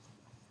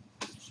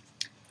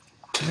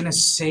 I'm going to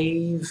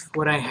save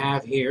what I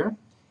have here,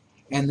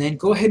 and then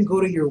go ahead and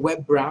go to your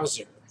web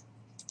browser.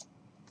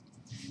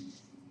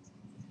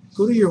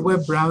 Go to your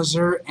web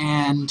browser,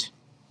 and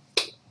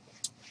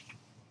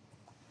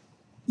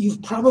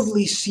you've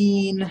probably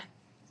seen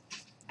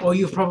or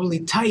you've probably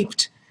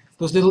typed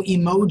those little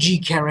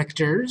emoji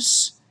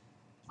characters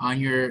on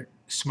your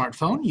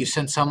smartphone. You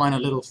send someone a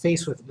little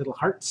face with little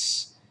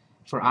hearts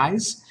for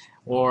eyes,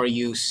 or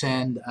you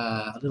send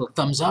a little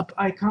thumbs up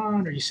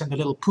icon, or you send a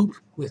little poop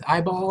with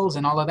eyeballs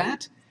and all of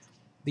that.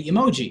 The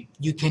emoji.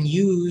 You can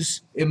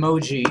use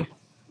emoji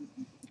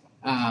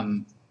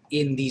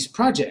in these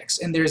projects,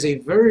 and there's a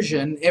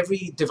version.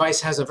 Every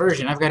device has a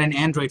version. I've got an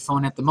Android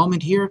phone at the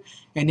moment here,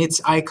 and its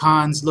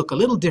icons look a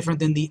little different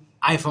than the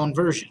iPhone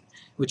version,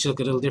 which look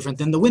a little different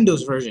than the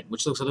Windows version,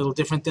 which looks a little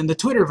different than the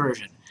Twitter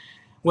version.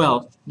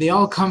 Well, they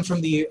all come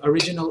from the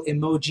original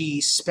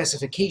emoji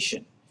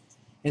specification,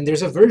 and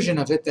there's a version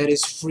of it that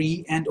is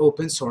free and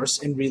open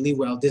source and really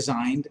well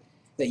designed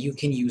that you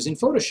can use in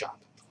Photoshop.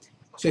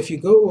 So if you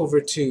go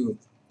over to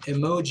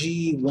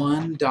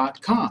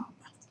emoji1.com,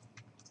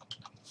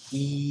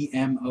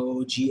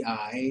 E-M-O-G-I-O-N-E,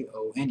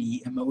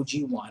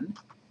 emoji1,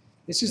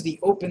 this is the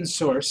open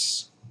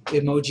source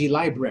emoji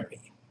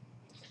library.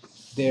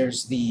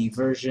 There's the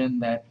version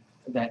that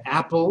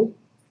Apple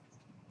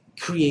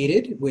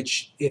created,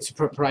 which it's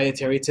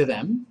proprietary to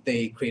them.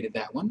 They created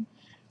that one.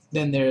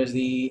 Then there's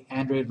the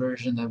Android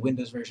version, the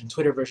Windows version,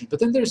 Twitter version. But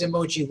then there's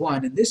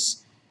Emoji1, and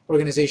this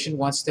organization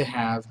wants to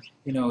have,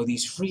 you know,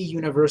 these free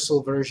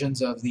universal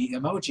versions of the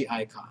emoji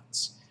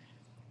icons.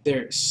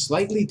 They're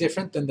slightly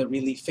different than the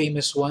really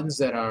famous ones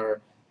that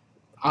are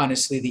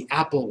honestly the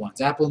Apple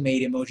ones. Apple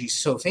made emojis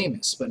so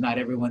famous, but not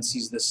everyone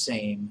sees the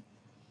same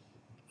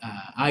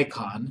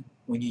icon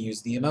when you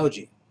use the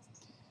emoji.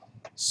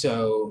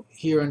 So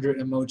here under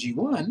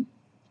Emoji1,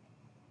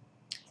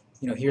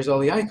 you know, here's all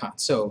the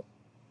icons. So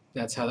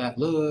that's how that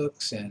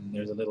looks, and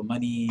there's a little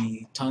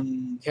money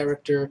tongue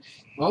character.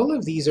 All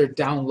of these are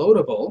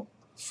downloadable,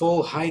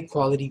 full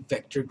high-quality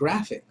vector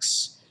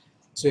graphics.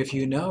 So if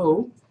you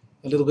know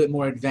a little bit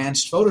more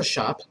advanced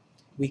Photoshop,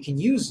 we can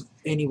use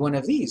any one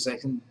of these. I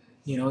can,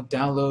 you know,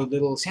 download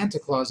little Santa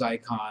Claus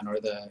icon or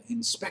the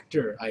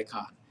inspector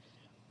icon.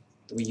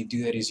 The way you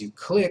do that is you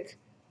click,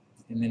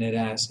 and then it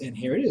asks, and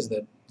here it is,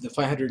 the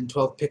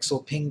 512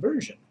 pixel ping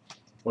version.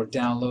 Or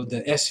download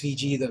the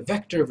SVG, the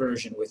vector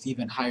version, with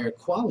even higher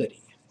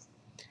quality.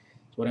 So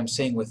what I'm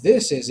saying with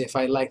this is if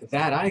I like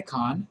that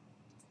icon,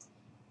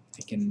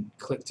 I can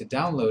click to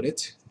download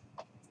it.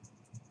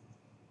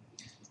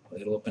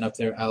 It'll open up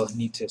there. I'll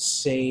need to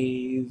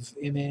save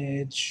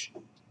image.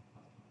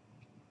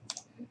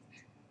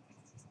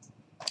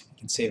 I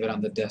can save it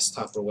on the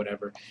desktop or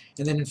whatever.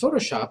 And then in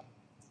Photoshop,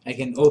 I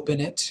can open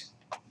it.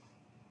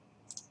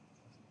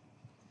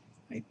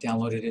 I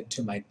downloaded it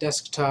to my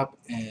desktop,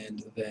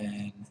 and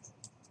then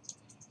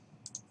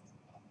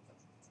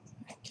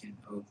I can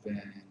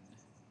open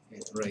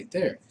it right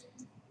there.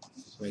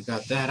 So I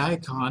got that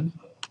icon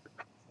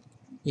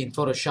in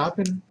Photoshop,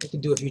 and I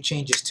can do a few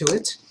changes to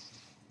it.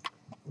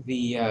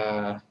 The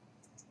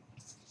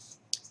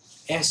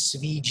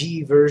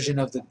SVG version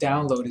of the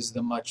download is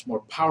the much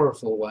more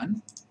powerful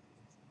one.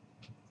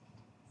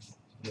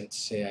 Let's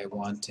say I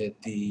wanted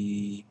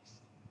the,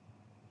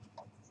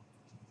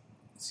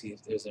 let's see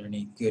if there's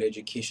any good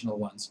educational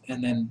ones.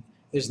 And then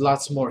there's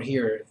lots more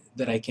here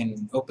that I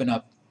can open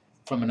up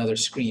from another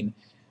screen.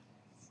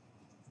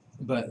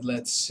 But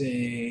let's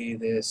say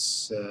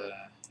this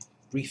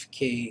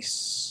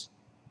briefcase,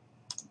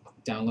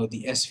 download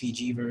the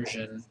SVG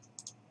version.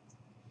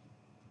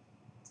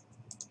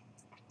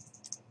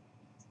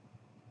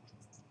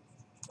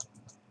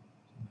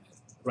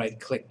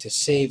 Right-click to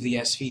save the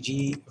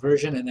SVG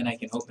version, and then I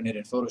can open it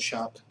in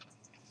Photoshop.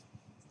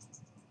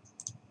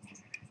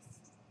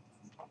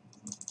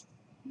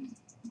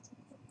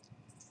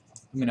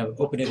 I'm going to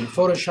open it in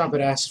Photoshop.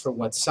 It asks for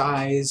what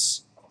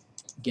size.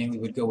 Again, we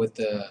would go with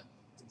the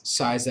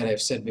size that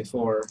I've said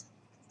before,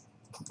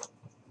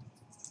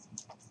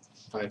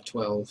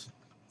 512.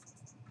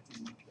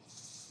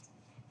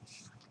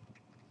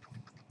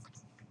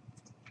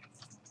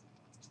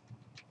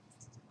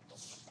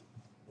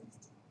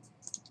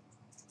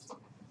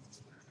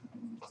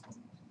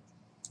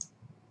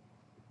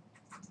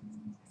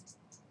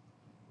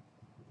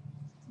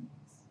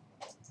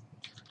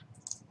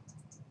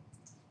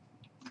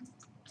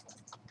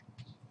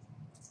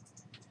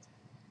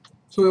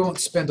 So we won't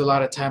spend a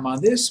lot of time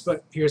on this,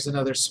 but here's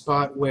another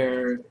spot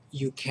where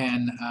you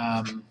can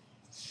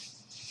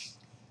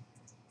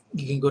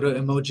go to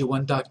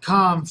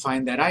emoji1.com,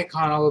 find that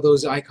icon. All of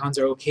those icons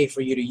are okay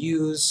for you to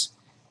use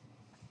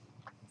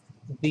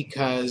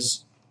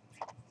because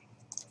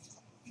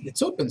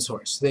it's open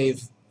source.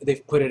 They've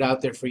put it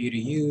out there for you to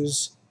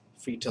use,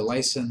 free to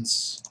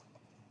license.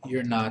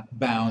 You're not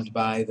bound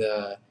by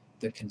the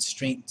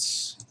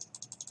constraints.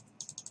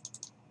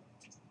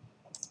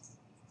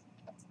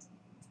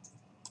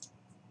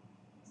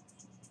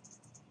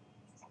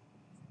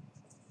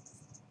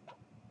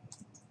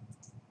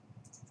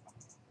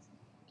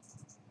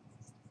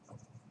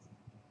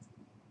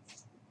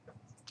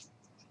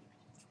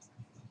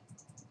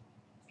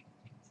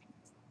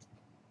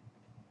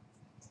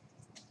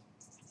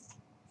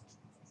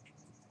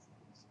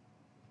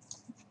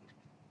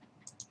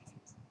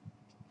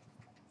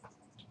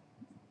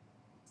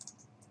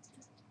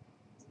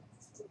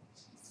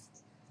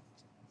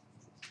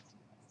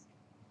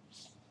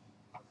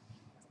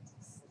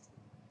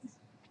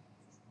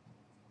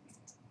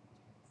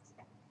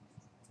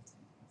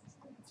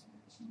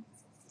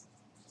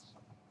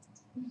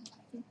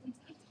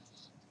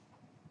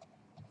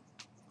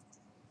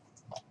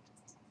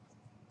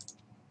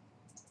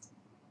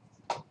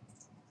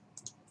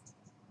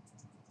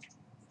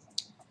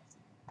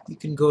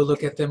 can go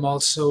look at them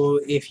also.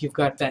 If you've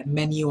got that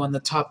menu on the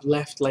top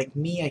left like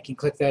me, I can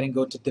click that and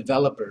go to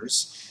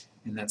developers,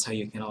 and that's how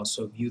you can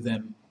also view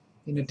them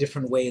in a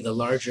different way, the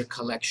larger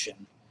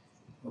collection.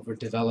 Over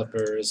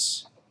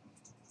developers,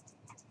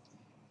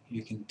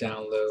 you can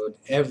download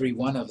every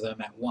one of them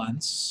at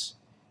once.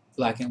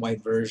 Black and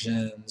white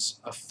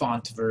versions, a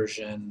font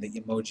version, the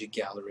emoji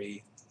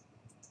gallery.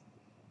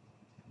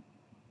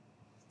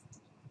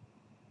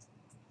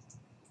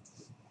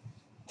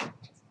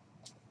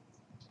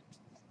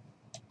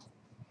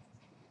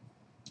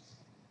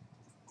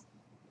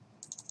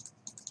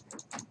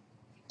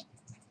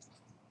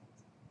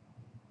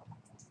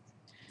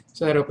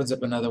 So that opens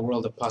up another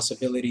world of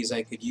possibilities.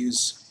 I could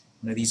use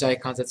one of these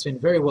icons that's been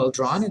very well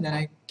drawn, and then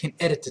I can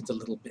edit it a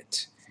little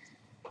bit.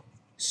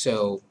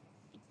 So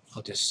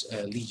I'll just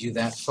lead you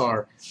that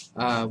far.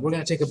 We're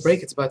going to take a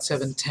break. It's about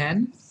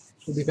 7:10.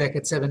 We'll be back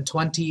at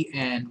 7:20,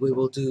 and we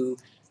will do,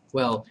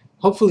 well,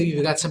 hopefully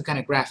you've got some kind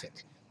of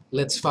graphic.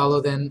 Let's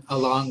follow then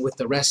along with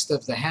the rest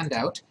of the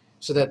handout,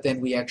 so that then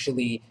we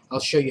actually,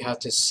 I'll show you how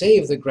to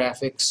save the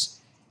graphics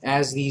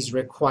as these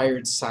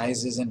required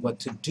sizes and what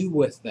to do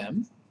with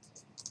them.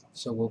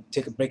 So we'll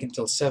take a break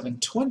until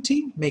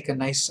 7:20, make a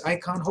nice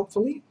icon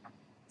hopefully,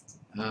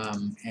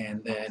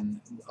 and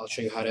then I'll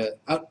show you how to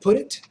output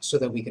it so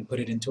that we can put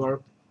it into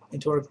our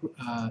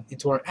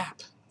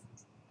app.